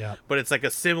up. Yeah. But it's like a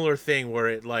similar thing where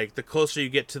it like the closer you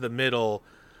get to the middle,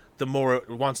 the more it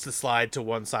wants to slide to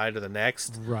one side or the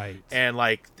next. Right. And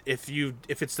like if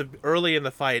it's early in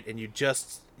the fight and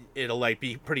it'll like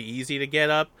be pretty easy to get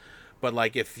up, but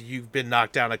like if you've been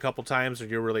knocked down a couple times or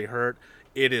you're really hurt,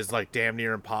 it is like damn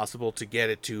near impossible to get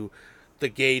it to the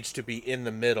gauge to be in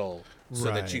the middle so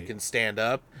that you can stand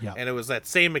up. Yeah. And it was that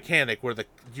same mechanic where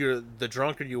the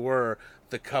drunker you were,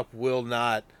 the cup will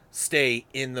not stay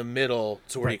in the middle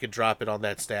to where Right. you could drop it on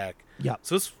that stack. Yeah.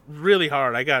 So it's really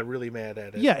hard. I got really mad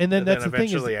at it. Yeah, and then that's the thing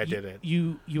is eventually I you, did it.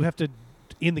 you have to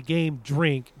in the game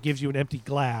drink gives you an empty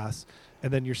glass,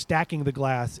 and then you're stacking the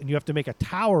glass, and you have to make a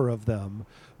tower of them.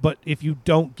 But if you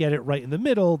don't get it right in the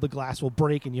middle, the glass will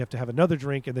break, and you have to have another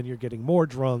drink, and then you're getting more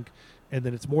drunk, and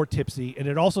then it's more tipsy. And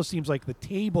it also seems like the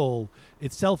table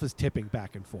itself is tipping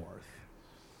back and forth.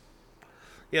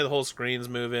 Yeah, the whole screen's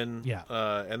moving. Yeah.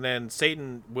 And then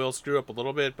Satan will screw up a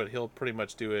little bit, but he'll pretty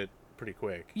much do it pretty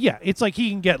quick. Yeah, it's like he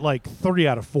can get like 3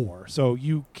 out of 4, so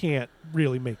you can't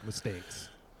really make mistakes.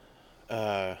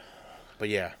 But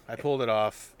yeah, I pulled it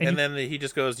off. And And then he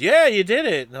just goes, "Yeah, you did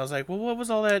it." And I was like, "Well, what was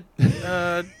all that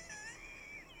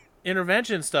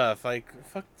intervention stuff? Like,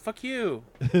 fuck you."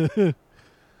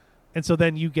 And so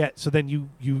then you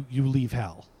leave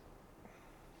hell.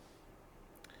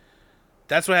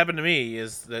 That's what happened to me,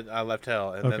 is that I left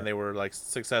hell, and Okay. then they were like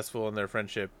successful in their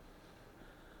friendship.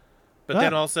 But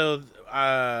then also,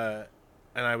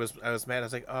 and I was mad. I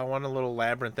was like, "Oh, I want a little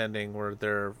labyrinth ending where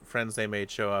their friends they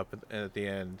made show up at the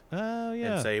end Oh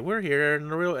yeah. and say we're here in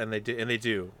the real," and they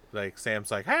do. Like Sam's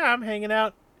like, "Hi, I'm hanging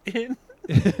out in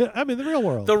I'm in the real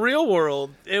world. the real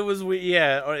world." It was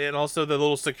yeah, and also the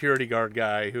little security guard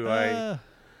guy who I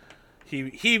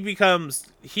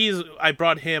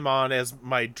brought him on as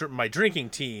my drinking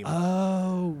team.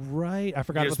 Oh right, I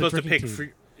forgot You're about the supposed to drinking pick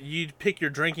team. you'd pick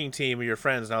your drinking team or your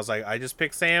friends, and I was like, I just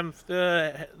picked Sam,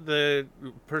 the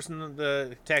person,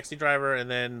 the taxi driver,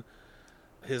 and then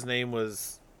his name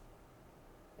was,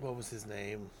 what was his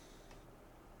name?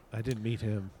 I didn't meet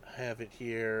him. I have it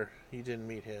here. You didn't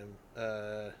meet him.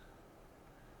 It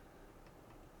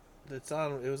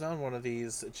was on one of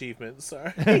these achievements.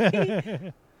 Sorry.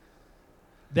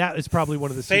 That is probably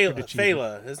one of the secret achievements.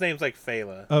 Phala. His name's like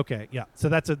Phala. Okay, yeah. So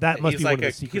that must be one of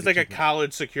the secret He's like a achievements.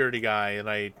 college security guy, and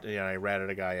I ratted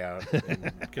a guy out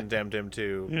and condemned him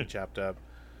to be chopped up.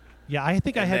 Yeah, I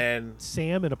think I And had then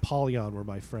Sam and Apollyon were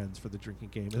my friends for the drinking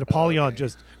game, and Apollyon okay.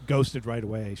 just ghosted right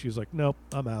away. She was like, "Nope,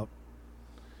 I'm out."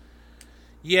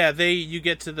 yeah, you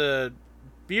get to the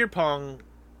beer pong,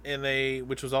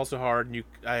 which was also hard, and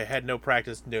I had no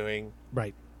practice doing,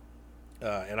 Right.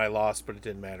 and I lost, but it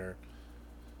didn't matter.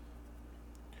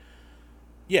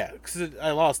 Yeah, because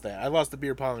I lost that. I lost the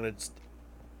beer pong, and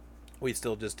we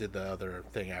still just did the other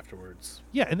thing afterwards.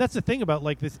 Yeah, and that's the thing about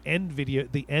like this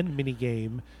the end mini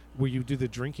game where you do the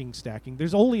drinking stacking.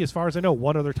 There's only, as far as I know,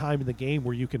 one other time in the game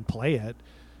where you can play it.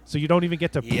 So you don't even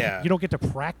get to Yeah. you don't get to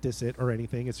practice it or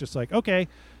anything. It's just like, okay,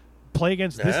 play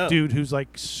against this No. dude who's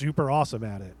like super awesome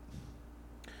at it.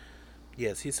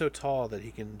 Yes, he's so tall that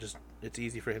he can just. It's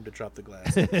easy for him to drop the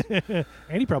glass. And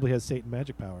he probably has Satan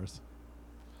magic powers.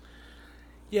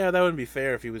 Yeah, that wouldn't be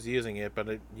fair if he was using it, but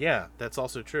yeah, that's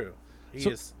also true. He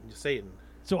is Satan.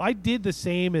 So I did the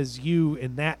same as you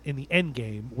in the end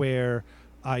game, where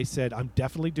I said I'm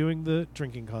definitely doing the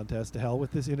drinking contest. To hell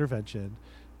with this intervention.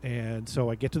 And so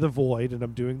I get to the void and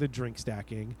I'm doing the drink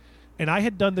stacking. And I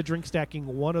had done the drink stacking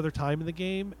one other time in the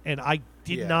game, and I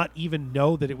did not even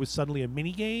know that it was suddenly a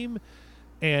mini game.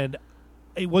 And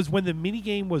it was when the mini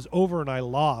game was over and I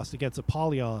lost against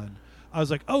Apollyon, I was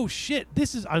like, "Oh shit!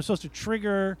 I'm supposed to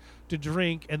trigger to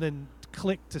drink and then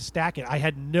click to stack it."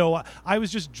 I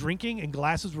was just drinking and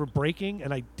glasses were breaking,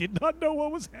 and I did not know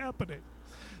what was happening.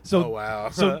 So Oh, wow.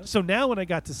 so now when I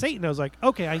got to Satan, I was like,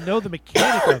 "Okay, I know the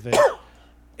mechanic of it."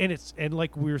 And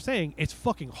like we were saying, it's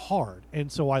fucking hard.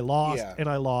 And so I lost Yeah. and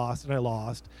I lost and I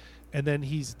lost. And then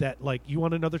he's that like, "You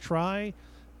want another try?"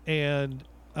 And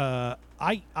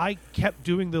I kept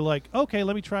doing the like, "Okay,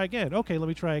 let me try again. Okay, let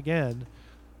me try again."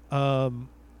 And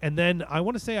then I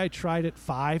want to say I tried it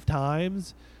 5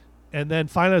 times, and then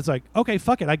finally I was like, "Okay,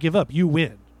 fuck it, I give up. You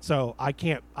win. So I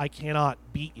cannot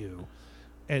beat you."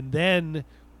 And then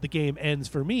the game ends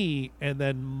for me, and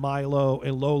then Milo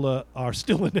and Lola are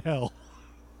still in hell.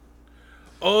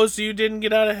 Oh, so you didn't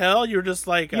get out of hell? You were just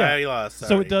like, Yeah. I lost. So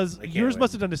Sorry. it does. I can't Yours win.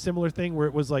 must have done a similar thing where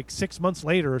it was like 6 months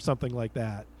later or something like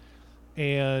that.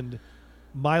 And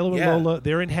Milo and Yeah. Lola,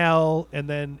 they're in hell, and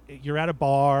then you're at a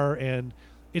bar, and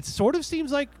it sort of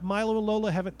seems like Milo and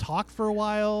Lola haven't talked for a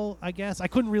while, I guess. I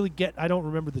don't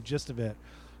remember the gist of it.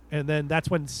 And then that's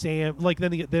when Sam, like,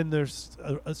 then there's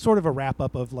a sort of a wrap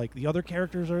up of like the other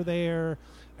characters are there,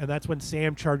 and that's when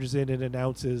Sam charges in and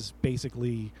announces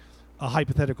basically a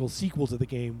hypothetical sequel to the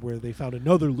game where they found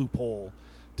another loophole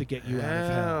to get you out of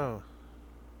hell. Oh.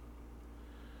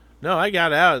 No, I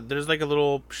got out. There's like a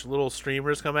little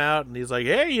streamers come out, and he's like,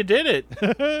 "Hey, you did it!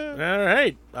 All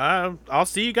right, I'll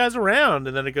see you guys around."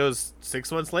 And then it goes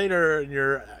 6 months later, and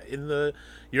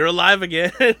you're alive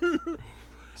again.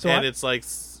 So and it's like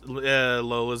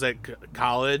Lola's at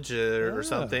college or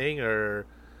something, and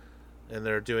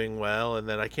they're doing well. And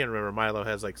then I can't remember. Milo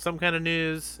has like some kind of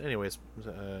news. Anyways,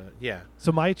 yeah.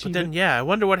 So my But achievement. then, yeah, I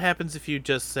wonder what happens if you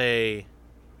just say.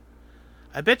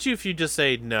 I bet you if you just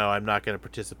say no, I'm not going to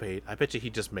participate. I bet you he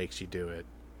just makes you do it.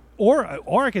 Or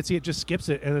I could see it just skips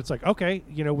it, and it's like, okay,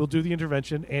 we'll do the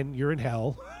intervention, and you're in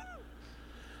hell.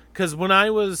 Because when I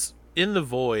was in the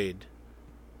void,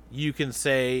 you can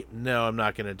say, no, I'm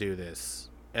not going to do this.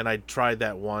 And I tried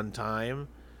that one time,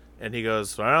 and he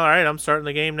goes, all right, I'm starting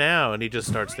the game now. And he just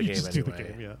starts the You game just anyway. do the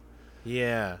game, yeah.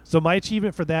 Yeah. So my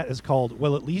achievement for that is called,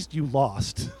 well, at least you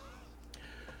lost.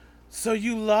 So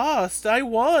you lost. I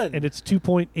won. And it's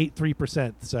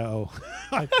 2.83%. So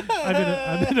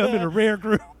I'm in a rare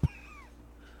group.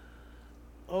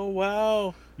 Oh,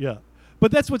 wow. Yeah.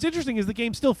 But that's what's interesting is the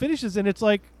game still finishes, and it's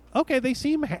like, okay,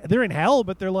 they're in hell,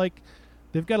 but they're like,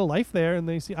 they've got a life there, and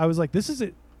I was like, this is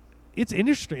it. It's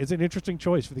interesting. It's an interesting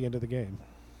choice for the end of the game.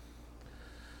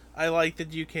 I like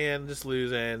that you can just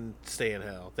lose and stay in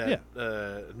hell. That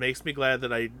makes me glad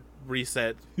that I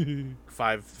reset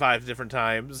five different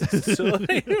times till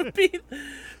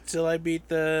I beat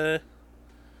the.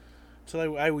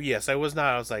 I was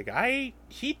not. I was like,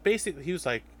 he was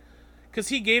like, because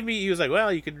he was like,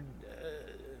 well, you could.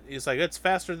 He's like, it's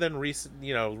faster than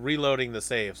reloading the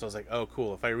save. So I was like, oh,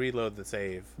 cool. If I reload the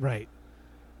save, right,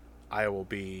 I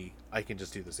can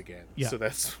just do this again. Yeah. So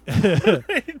that's.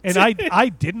 And I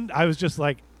didn't. I was just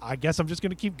like, I guess I'm just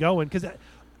going to keep going because,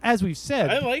 as we've said,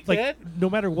 I like that. No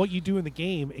matter what you do in the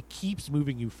game, it keeps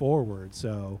moving you forward.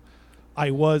 So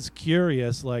I was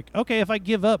curious, like, okay, if I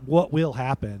give up, what will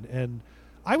happen? And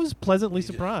I was pleasantly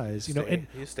surprised.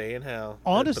 You stay in hell.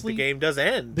 Honestly, but the game does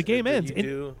end. The game ends.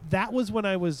 And that was when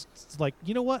I was like,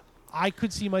 you know what? I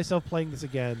could see myself playing this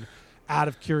again out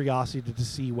of curiosity to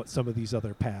see what some of these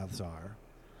other paths are.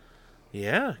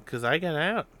 Yeah, because I got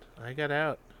out.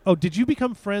 Oh, did you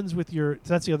become friends with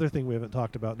that's the other thing we haven't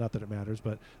talked about, not that it matters,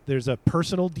 but there's a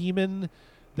personal demon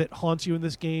that haunts you in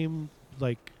this game,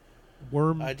 like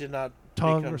worm I did not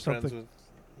tongue become or something. friends with,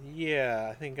 yeah,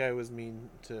 I think I was mean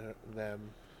to them.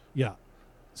 Yeah.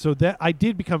 So that I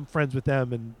did become friends with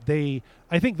them, and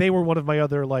I think they were one of my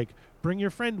other, like, bring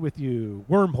your friend with you.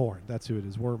 Wormhorn, that's who it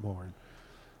is, Wormhorn.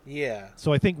 Yeah.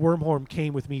 So I think Wormhorn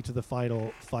came with me to the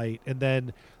final fight, and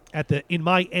then in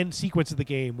my end sequence of the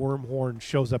game, Wormhorn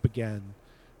shows up again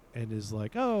and is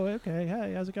like, oh, okay,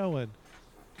 hey, how's it going?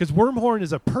 Because Wormhorn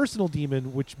is a personal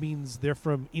demon, which means they're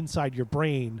from inside your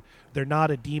brain. They're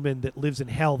not a demon that lives in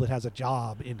hell that has a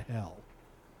job in hell.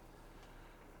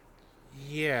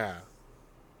 Yeah.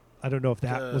 I don't know if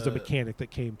that was a mechanic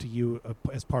that came to you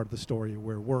as part of the story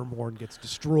where Wormhorn gets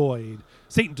destroyed.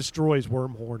 Satan destroys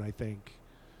Wormhorn, I think.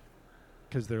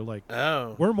 Because they're like,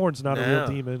 oh, Wormhorn's not a real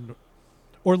demon.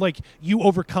 Or like you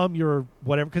overcome your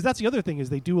whatever. Because that's the other thing is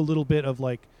they do a little bit of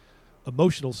like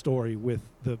emotional story with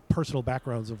the personal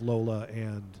backgrounds of Lola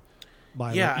and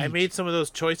Milo. Yeah, each. I made some of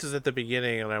those choices at the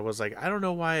beginning, and I was like, I don't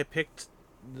know why I picked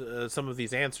some of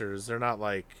these answers. They weren't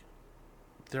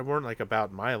like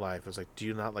about my life. I was like, do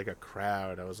you not like a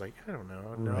crowd? I was like, I don't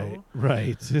know. No.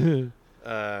 Right.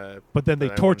 But then they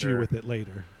torture you with it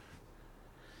later.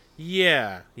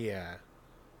 Yeah.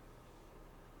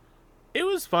 It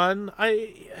was fun.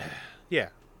 Yeah.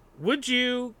 Would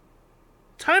you?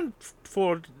 Time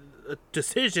for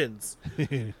decisions.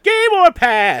 Game or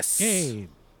pass? Game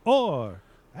or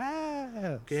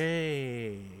pass.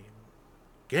 Game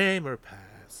or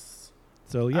pass.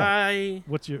 So yeah.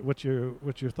 What's your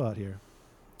thought here?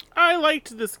 I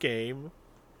liked this game.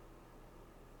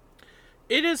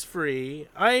 It is free.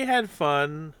 I had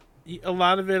fun. A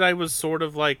lot of it I was sort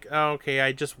of like, oh, okay,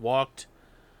 I just walked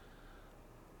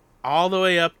all the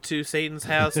way up to Satan's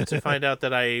house to find out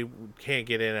that I can't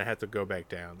get in. I have to go back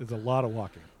down. There's a lot of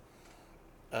walking.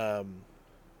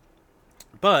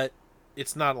 But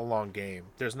it's not a long game.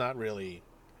 There's not really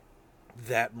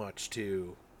that much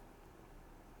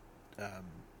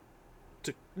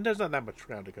there's not that much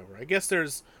ground to cover. I guess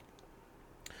there's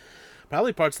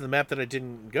probably parts of the map that I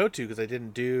didn't go to because I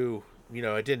didn't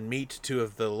meet two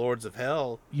of the Lords of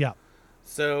Hell. Yeah.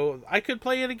 So I could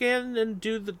play it again and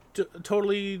do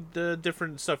totally the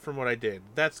different stuff from what I did.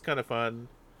 That's kind of fun.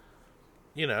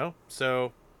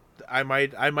 So I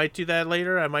might do that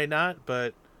later. I might not,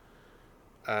 but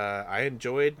I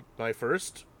enjoyed my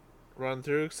first run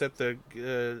through, except I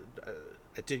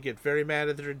did get very mad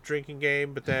at the drinking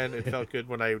game, but then it felt good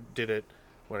when I did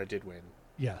win.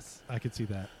 Yes, I could see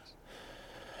that.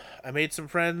 I made some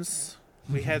friends.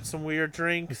 We had some weird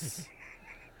drinks.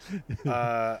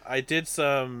 I did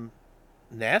some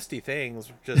nasty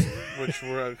things, just which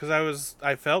were because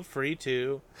I felt free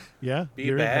to Yeah, be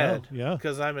you're in hell. bad. Yeah,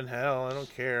 Because I'm in hell. I don't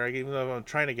care. Even though I'm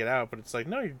trying to get out, but it's like,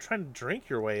 no, you're trying to drink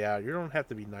your way out. You don't have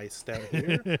to be nice down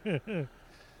here.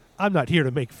 I'm not here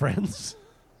to make friends.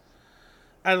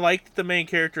 I liked the main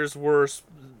characters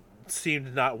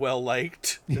seemed not well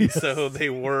liked, and so they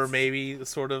were maybe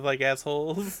sort of like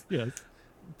assholes. Yes,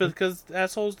 Because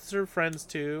assholes deserve friends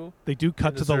too. they do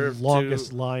cut They to the deserve longest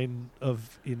to- line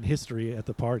in history at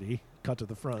the party. Cut to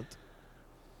the front.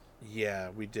 Yeah,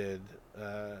 we did.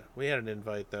 We had an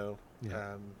invite though,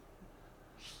 Yeah.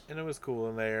 and it was cool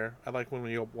in there. I like when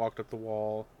we walked up the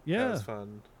wall. Yeah. That was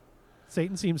fun.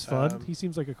 Satan seems fun. Um, He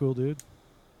seems like a cool dude.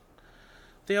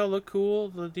 They all look cool.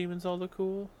 The demons all look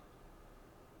cool.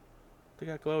 They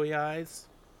got glowy eyes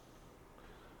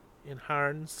and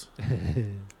horns.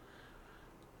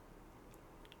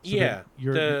 Yeah,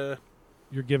 you're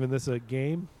giving this a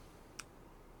game.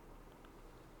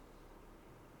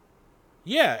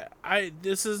 yeah.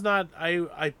 This is not.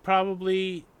 I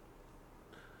probably,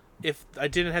 if I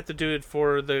didn't have to do it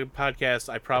for the podcast,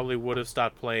 I probably would have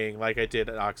stopped playing like I did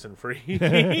at Oxenfree.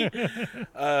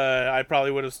 I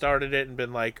probably would have started it and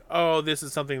been like, "Oh, this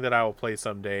is something that I will play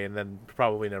someday," and then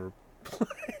probably never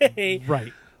play.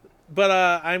 Right. But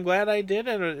I'm glad I did,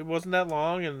 and it wasn't that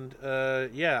long. And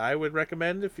yeah, I would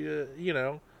recommend if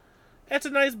it's a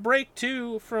nice break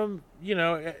too from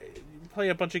play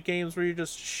a bunch of games where you're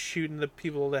just shooting the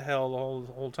people to hell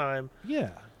the whole time.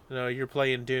 Yeah. You're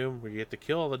playing Doom where you get to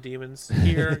kill all the demons.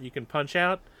 Here, you can punch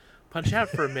out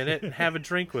for a minute and have a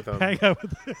drink with them. Hang out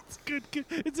with it's good.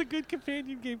 It's a good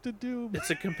companion game to Doom. It's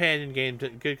a good companion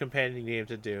game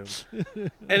to Doom.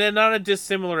 And then not a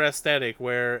dissimilar aesthetic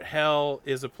where hell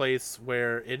is a place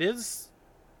where it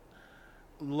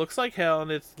looks like hell and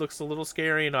it looks a little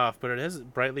scary and off, but it is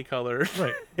brightly colored.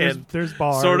 Right. And There's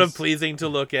bars. sort of pleasing to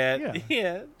look at. Yeah.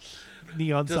 Yeah.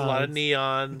 Neon There's signs. a lot of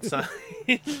neon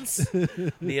signs.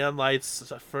 Neon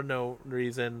lights for no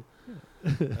reason.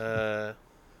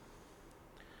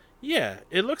 Yeah,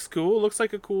 it looks cool. It looks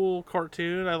like a cool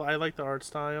cartoon. I like the art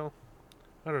style.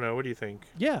 I don't know. What do you think?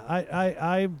 Yeah,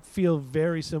 I feel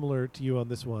very similar to you on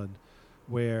this one,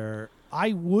 where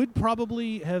I would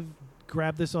probably have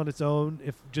grabbed this on its own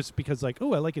if just because I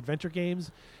like adventure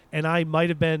games, and I might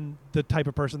have been the type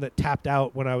of person that tapped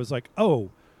out when I was like, oh,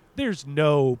 there's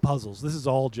no puzzles. This is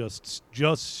all just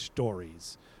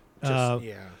stories. Yeah.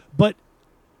 But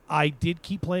I did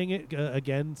keep playing it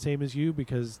again, same as you,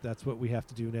 because that's what we have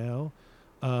to do now.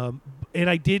 And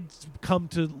I did come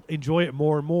to enjoy it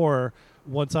more and more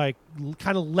once I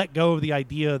kind of let go of the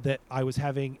idea that I was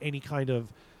having any kind of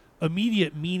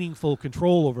immediate meaningful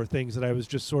control over things, that I was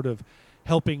just sort of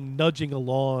nudging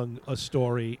along a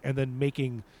story and then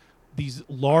making these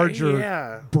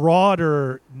larger,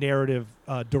 broader narrative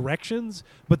directions,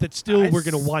 but that still we're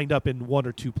going to wind up in one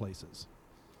or two places.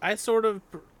 I sort of,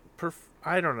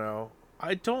 I don't know.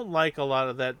 I don't like a lot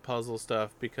of that puzzle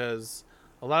stuff because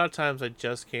a lot of times I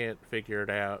just can't figure it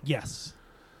out. Yes.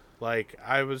 Like,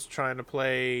 I was trying to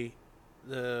play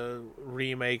the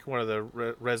remake, one of the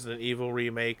Resident Evil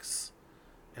remakes,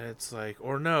 and it's like,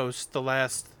 or no, it's the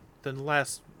last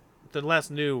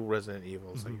new Resident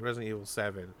Evil, it's like Resident Evil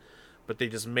 7. But they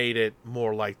just made it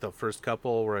more like the first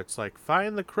couple, where it's like,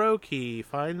 find the crow key,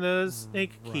 find the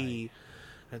snake key.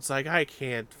 It's like,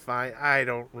 I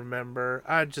don't remember.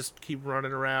 I just keep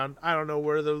running around. I don't know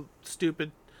where the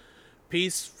stupid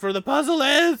piece for the puzzle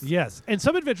is. Yes, and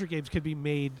some adventure games can be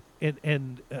made,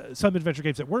 and some adventure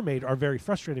games that were made are very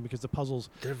frustrating because the puzzles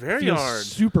They're very feel hard.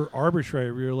 super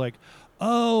arbitrary. Where you're like,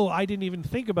 oh, I didn't even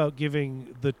think about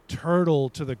giving the turtle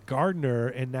to the gardener,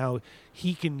 and now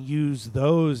he can use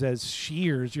those as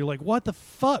shears. You're like, what the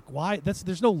fuck? Why?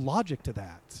 There's no logic to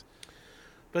that.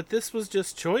 But this was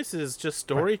just choices, just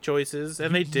story choices,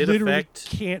 and You they did literally affect.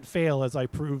 can't fail, as I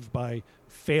proved by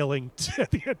failing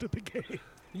at the end of the game.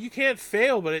 You can't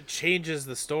fail, but it changes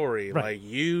the story. Right. Like,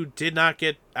 you did not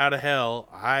get out of hell.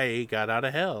 I got out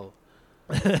of hell.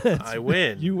 I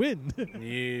win. You win.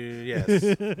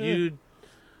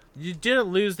 You didn't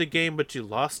lose the game, but you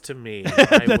lost to me.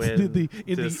 I win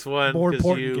in this the one more 'cause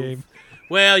important game.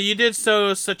 Well, you did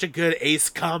such a good Ace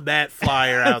Combat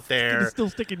flyer out there. It's still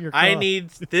sticking in your craw. I need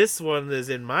this one is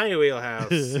in my wheelhouse.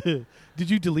 Did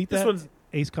you delete This that one's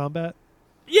Ace Combat?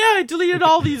 Yeah, I deleted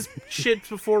all these shits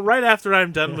before, right after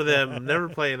I'm done with them. I'm never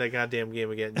playing that goddamn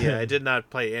game again. Yeah, I did not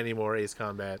play any more Ace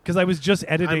Combat. Because I was just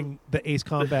editing the Ace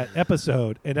Combat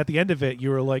episode, and at the end of it, you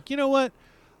were like, you know what?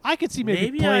 I could see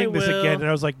maybe playing this will. again. And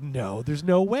I was like, no, there's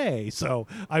no way. So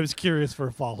I was curious for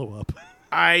a follow-up.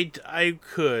 I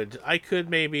could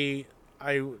maybe,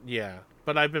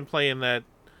 but I've been playing that.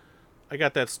 I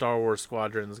got that Star Wars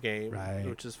Squadrons game, Right.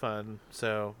 which is fun.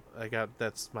 So I got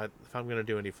if I'm gonna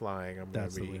do any flying, I'm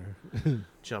That's the gonna be winner.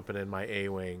 jumping in my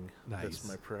A-wing. That's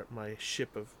Nice. my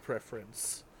ship of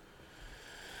preference.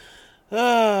 So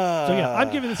yeah,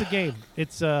 I'm giving this a game.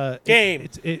 It's Game.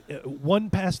 One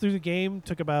pass through the game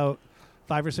took about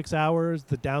 5 or 6 hours.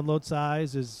 The download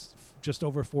size is just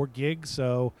over 4 gigs,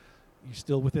 so you're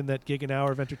still within that gig an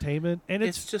hour of entertainment. And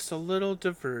It's just a little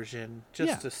diversion.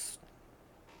 Just Yeah. a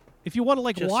if you want to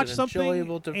like just watch an something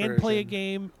enjoyable and play a diversion.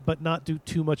 game, but not do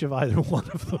too much of either one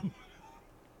of them.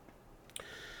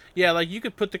 Yeah, like you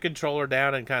could put the controller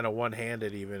down and kind of one-hand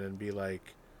it even and be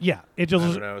like, Yeah, it I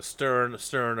just don't know,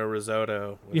 stirring a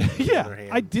risotto with yeah, the other hand.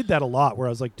 I did that a lot where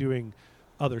I was like doing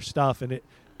other stuff, and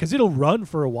because it'll run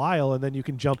for a while, and then you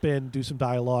can jump in, do some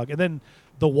dialogue, and then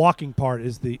the walking part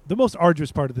is the most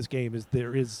arduous part of this game. Is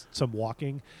there is some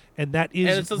walking, and that is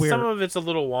And it's where some of it's a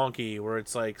little wonky, where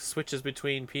it's like switches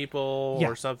between people Yeah.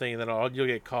 or something, and then you'll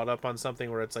get caught up on something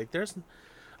where it's like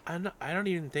I don't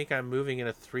even think I'm moving in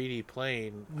a 3D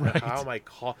plane. Right. How am I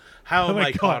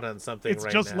caught on something it's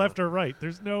right just now? left or right.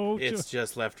 There's no. It's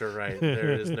just left or right.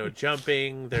 There is no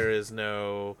jumping.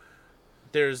 You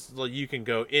can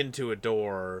go into a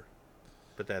door,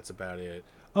 but that's about it.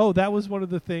 Oh, that was one of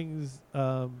the things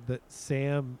that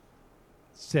Sam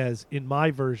says in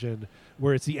my version,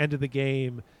 where it's the end of the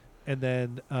game, and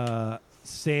then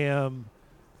Sam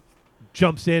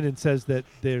jumps in and says that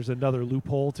there's another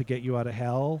loophole to get you out of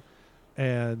hell,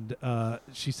 and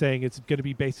she's saying it's going to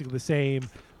be basically the same.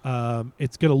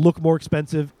 It's going to look more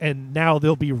expensive, and now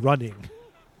they'll be running,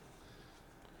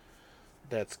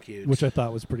 That's cute. which I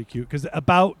thought was pretty cute, because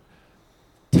about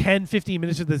 10, 15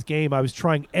 minutes of this game, I was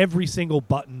trying every single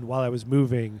button while I was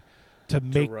moving to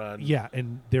make run. Yeah,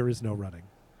 and there is no running.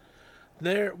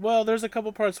 There's a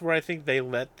couple parts where I think they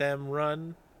let them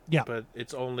run, Yeah. but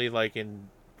it's only like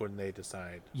when they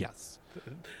decide Yes.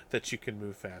 that you can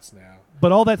move fast now.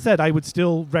 But all that said, I would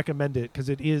still recommend it because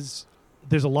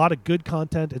there's a lot of good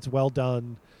content. It's well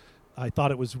done. I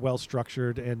thought it was well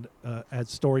structured, and as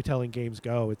storytelling games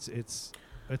go, it's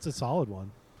a solid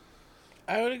one.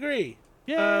 I would agree.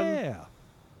 Yeah.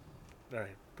 All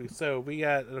right, so we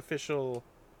got an official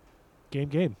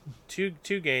Game. two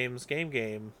games.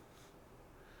 Game.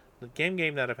 The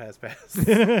game, not a pass.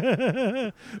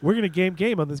 We're gonna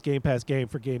game on this Game Pass game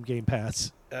for Game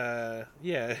Pass.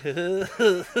 Yeah.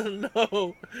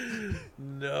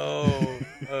 No.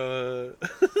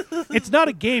 It's not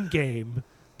a game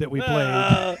that we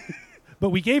played, but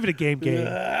we gave it a game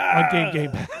on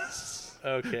Game Pass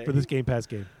Okay. for this Game Pass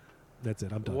game. That's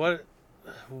it. I'm done.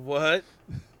 What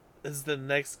is the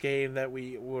next game that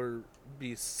we will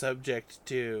be subject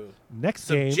to? Next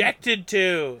game. Subjected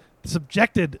to.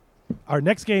 Subjected. Our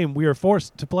next game we are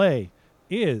forced to play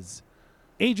is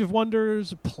Age of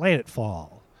Wonders Planetfall.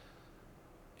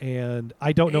 And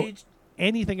I don't know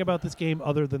anything about this game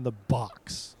other than the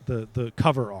box, the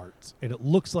cover art. And it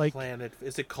looks like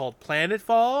Is it called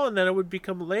Planetfall? And then it would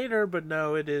become later, but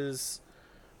no, it is,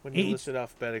 when you list it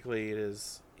alphabetically, it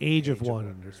is Age of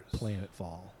Wonders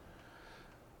Planetfall.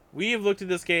 We have looked at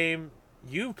this game.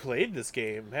 You've played this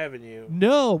game, haven't you?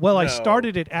 No, well, I No.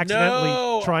 started it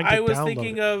accidentally trying to download I was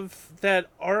thinking of that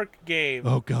Ark game.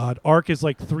 Oh God, Ark is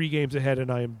like 3 games ahead,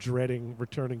 and I am dreading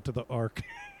returning to the Ark.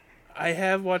 I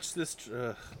have watched this.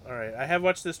 All right, I have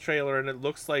watched this trailer, and it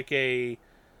looks like a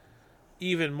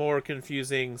even more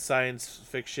confusing science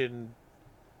fiction,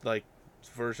 like,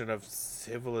 version of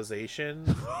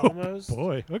Civilization, almost.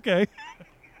 Boy, okay.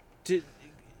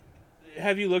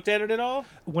 Have you looked at it at all?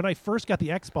 When I first got the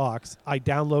Xbox, I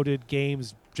downloaded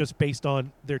games just based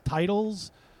on their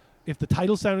titles. If the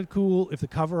title sounded cool, if the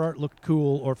cover art looked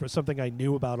cool, or for something I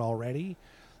knew about already.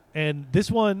 And this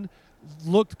one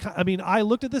looked, I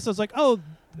looked at this, I was like, oh,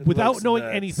 It without looks knowing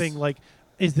nuts. anything, like,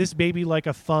 is this maybe like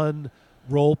a fun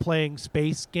role-playing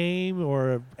space game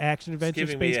or an action-adventure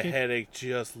It's giving me space a game? headache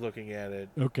just looking at it.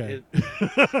 Okay.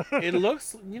 It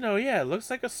looks, it looks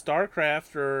like a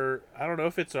StarCraft, or I don't know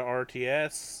if it's a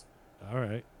RTS, All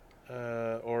right.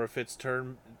 or if it's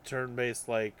turn-based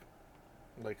like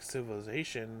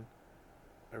Civilization.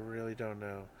 I really don't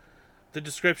know. The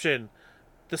description: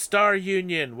 the Star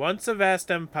Union, once a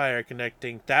vast empire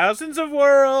connecting thousands of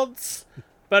worlds,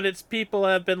 but its people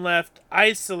have been left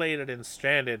isolated and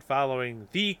stranded following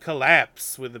the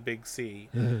collapse with a big C.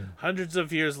 Hundreds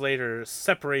of years later,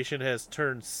 separation has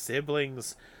turned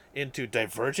siblings into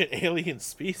divergent alien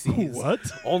species.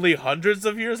 What? Only hundreds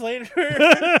of years later?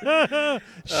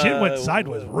 Shit went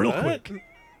sideways real what? quick.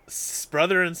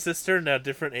 Brother and sister, now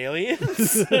different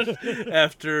aliens?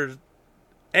 After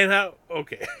And how?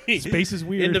 Okay, Space is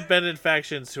weird. Independent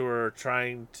factions who are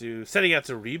setting out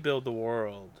to rebuild the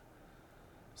world.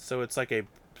 So it's like a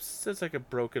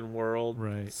broken world,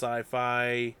 Right.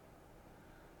 Sci-fi.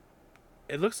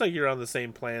 It looks like you're on the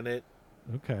same planet.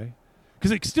 Okay.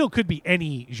 Because it still could be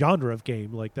any genre of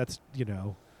game. Like that's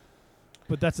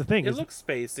but that's the thing. It looks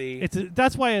spacey.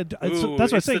 That's why that's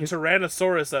what I'm saying. The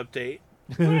Tyrannosaurus update.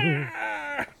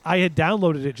 I had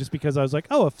downloaded it just because I was like,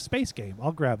 oh, a space game.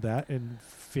 I'll grab that and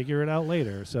figure it out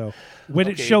later. So when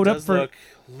it showed up for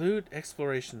loot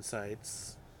exploration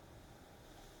sites.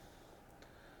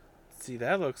 See,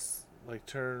 that looks like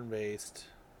turn-based.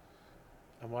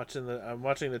 I'm watching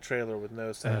the trailer with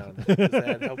no sound. Is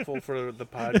that helpful for the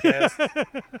podcast?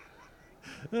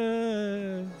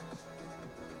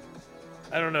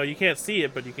 I don't know. You can't see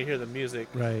it, but you can hear the music.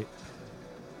 Right.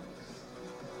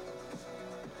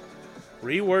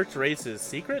 Reworked races,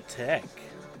 secret tech.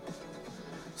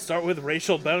 Start with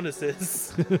racial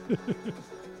bonuses.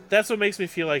 That's what makes me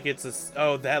feel like it's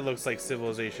that looks like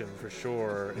Civilization for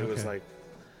sure. It was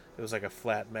like a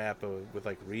flat map with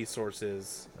like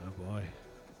resources. Oh boy.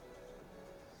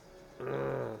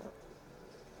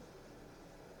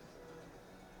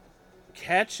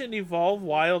 Catch and evolve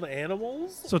wild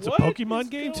animals? So it's a Pokemon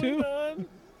game too? On?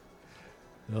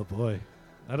 Oh boy.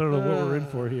 I don't know what we're in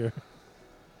for here.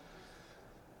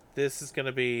 This is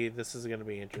gonna be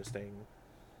interesting.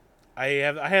 I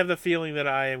have the feeling that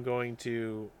I am going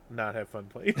to not have fun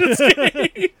playing this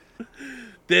game.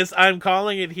 I'm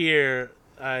calling it here.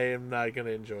 I am not gonna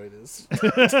enjoy this.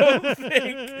 I don't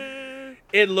think.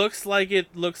 It looks like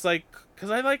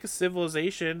because I like a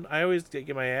Civilization. I always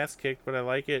get my ass kicked, but I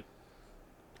like it.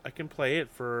 I can play it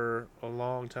for a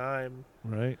long time.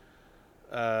 Right.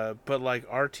 But like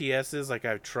RTSs, like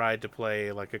I've tried to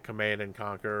play like a Command and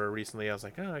Conquer recently. I was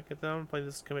like, I want to play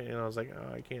this Command, and I was like,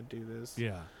 I can't do this.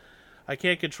 Yeah. I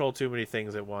can't control too many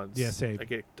things at once. Yeah, same.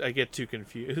 I get too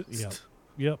confused.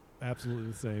 Yep.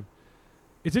 Absolutely the same.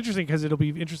 It's interesting because it'll be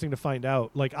interesting to find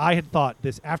out. Like I had thought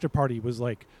this After Party was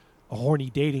like a horny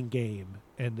dating game,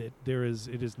 and it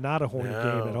is not a horny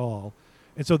game at all.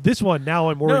 And so this one, now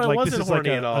I'm worried like this is like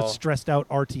a stressed out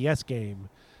RTS game,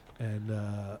 and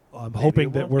I'm hoping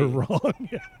that we're wrong.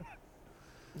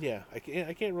 Yeah, I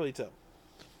can't really tell,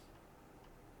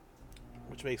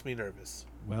 which makes me nervous.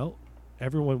 Well,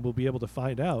 everyone will be able to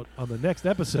find out on the next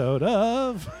episode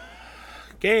of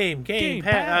Game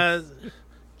Pass.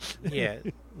 Yeah,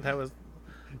 that was.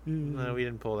 No, we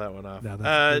didn't pull that one off. No,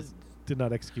 that did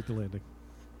not execute the landing.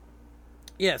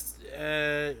 Yes.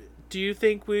 Do you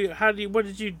think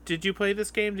did you play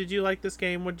this game? Did you like this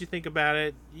game? What did you think about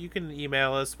it? You can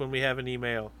email us when we have an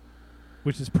email.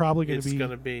 Which is probably going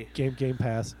to be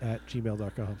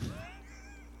gamepass@gmail.com.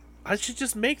 I should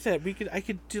just make that. I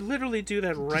could literally do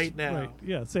that right now. Right.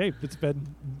 Yeah, same. It's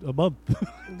been a month.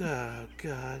 Oh,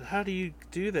 God. How do you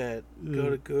do that? Go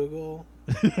to Google.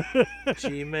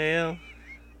 Gmail.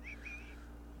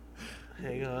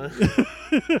 Hang on.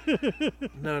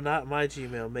 No, not my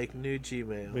Gmail. Make new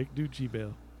Gmail. Make new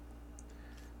Gmail.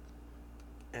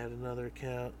 Add another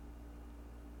account.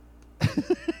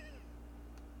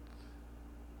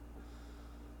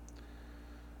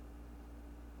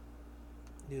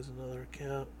 Use another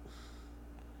account.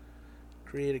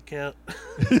 Create account.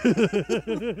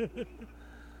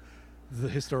 The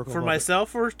historical for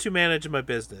myself or to manage my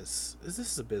business? Is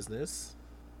this a business?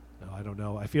 No, I don't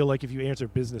know. I feel like if you answer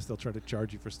business, they'll try to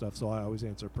charge you for stuff, so I always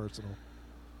answer personal.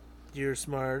 You're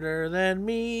smarter than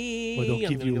me. Or they'll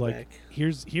give you like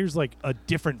here's like a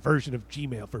different version of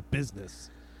Gmail for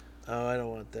business. Oh, I don't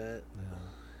want that. No.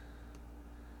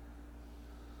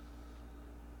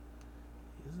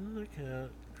 Use an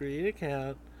account. Create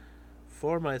account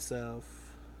for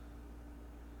myself.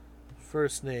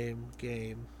 First name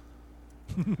game.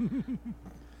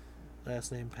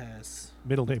 Last name pass.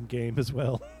 Middle name game as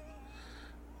well.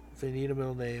 If they need a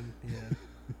middle name, yeah.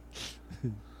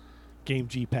 Game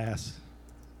G pass.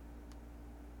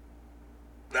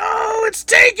 No, it's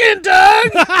taken,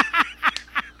 Doug.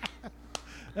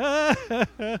 All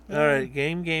right,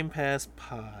 Game Pass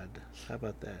Pod. How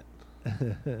about that?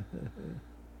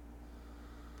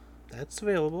 That's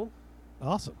available.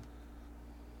 Awesome.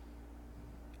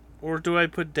 Or do I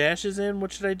put dashes in?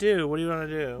 What should I do? What do you want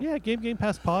to do? Yeah, Game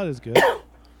Pass Pod is good.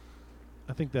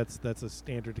 I think that's a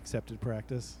standard accepted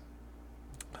practice.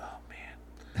 Oh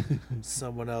man,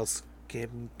 someone else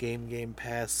Game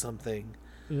Pass something.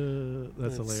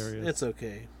 That's hilarious. It's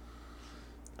okay.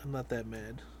 I'm not that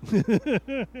mad.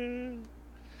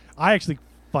 I actually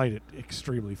find it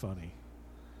extremely funny.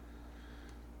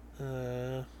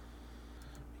 You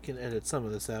can edit some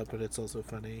of this out, but it's also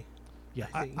funny. Yeah,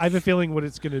 I think. I have a feeling what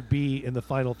it's going to be in the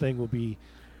final thing will be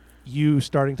you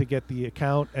starting to get the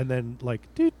account and then like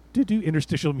do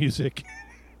interstitial music.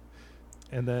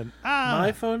 And then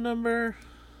My phone number.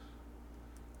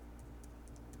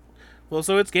 Well,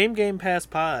 so it's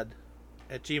GamePassPod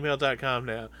at gmail.com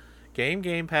now.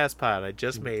 GamePassPod. I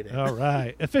just made it. All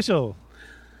right, official.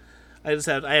 I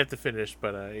have to finish,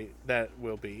 but that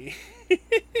will be.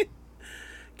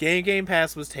 Game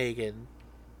Pass was taken.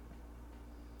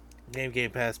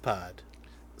 Game Pass Pod.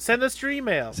 Send us your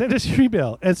email. Send us your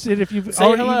email. And if you've Say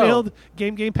already hello. emailed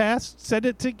Game Pass, send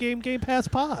it to Game Pass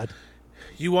Pod.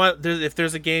 If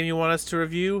there's a game you want us to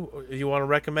review, or you want to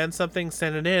recommend something,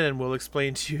 send it in, and we'll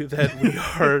explain to you that we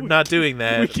are not doing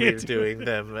that. We can't We're do doing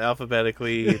them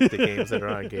alphabetically. The games that are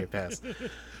on Game Pass.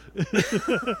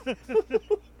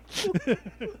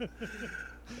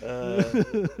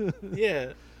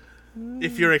 Yeah.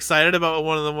 If you're excited about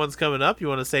one of the ones coming up, you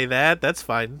want to say that, that's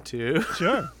fine too.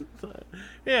 Sure.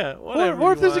 Yeah, whatever.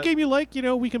 Or if there's a want. game you like,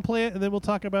 we can play it and then we'll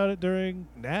talk about it during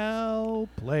Now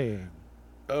Playing.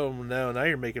 Oh no! Now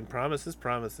you're making promises.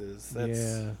 That's,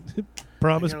 Yeah.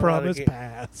 Promise, I got a lot of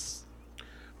pass.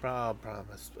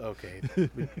 Promise. Okay.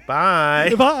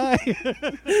 Bye. Bye.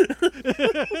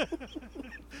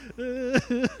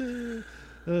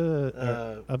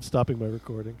 I'm stopping my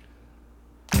recording.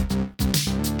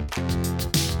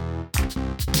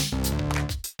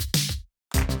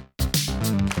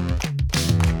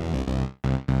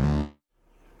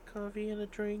 Coffee and a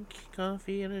drink.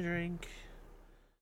 Coffee and a drink.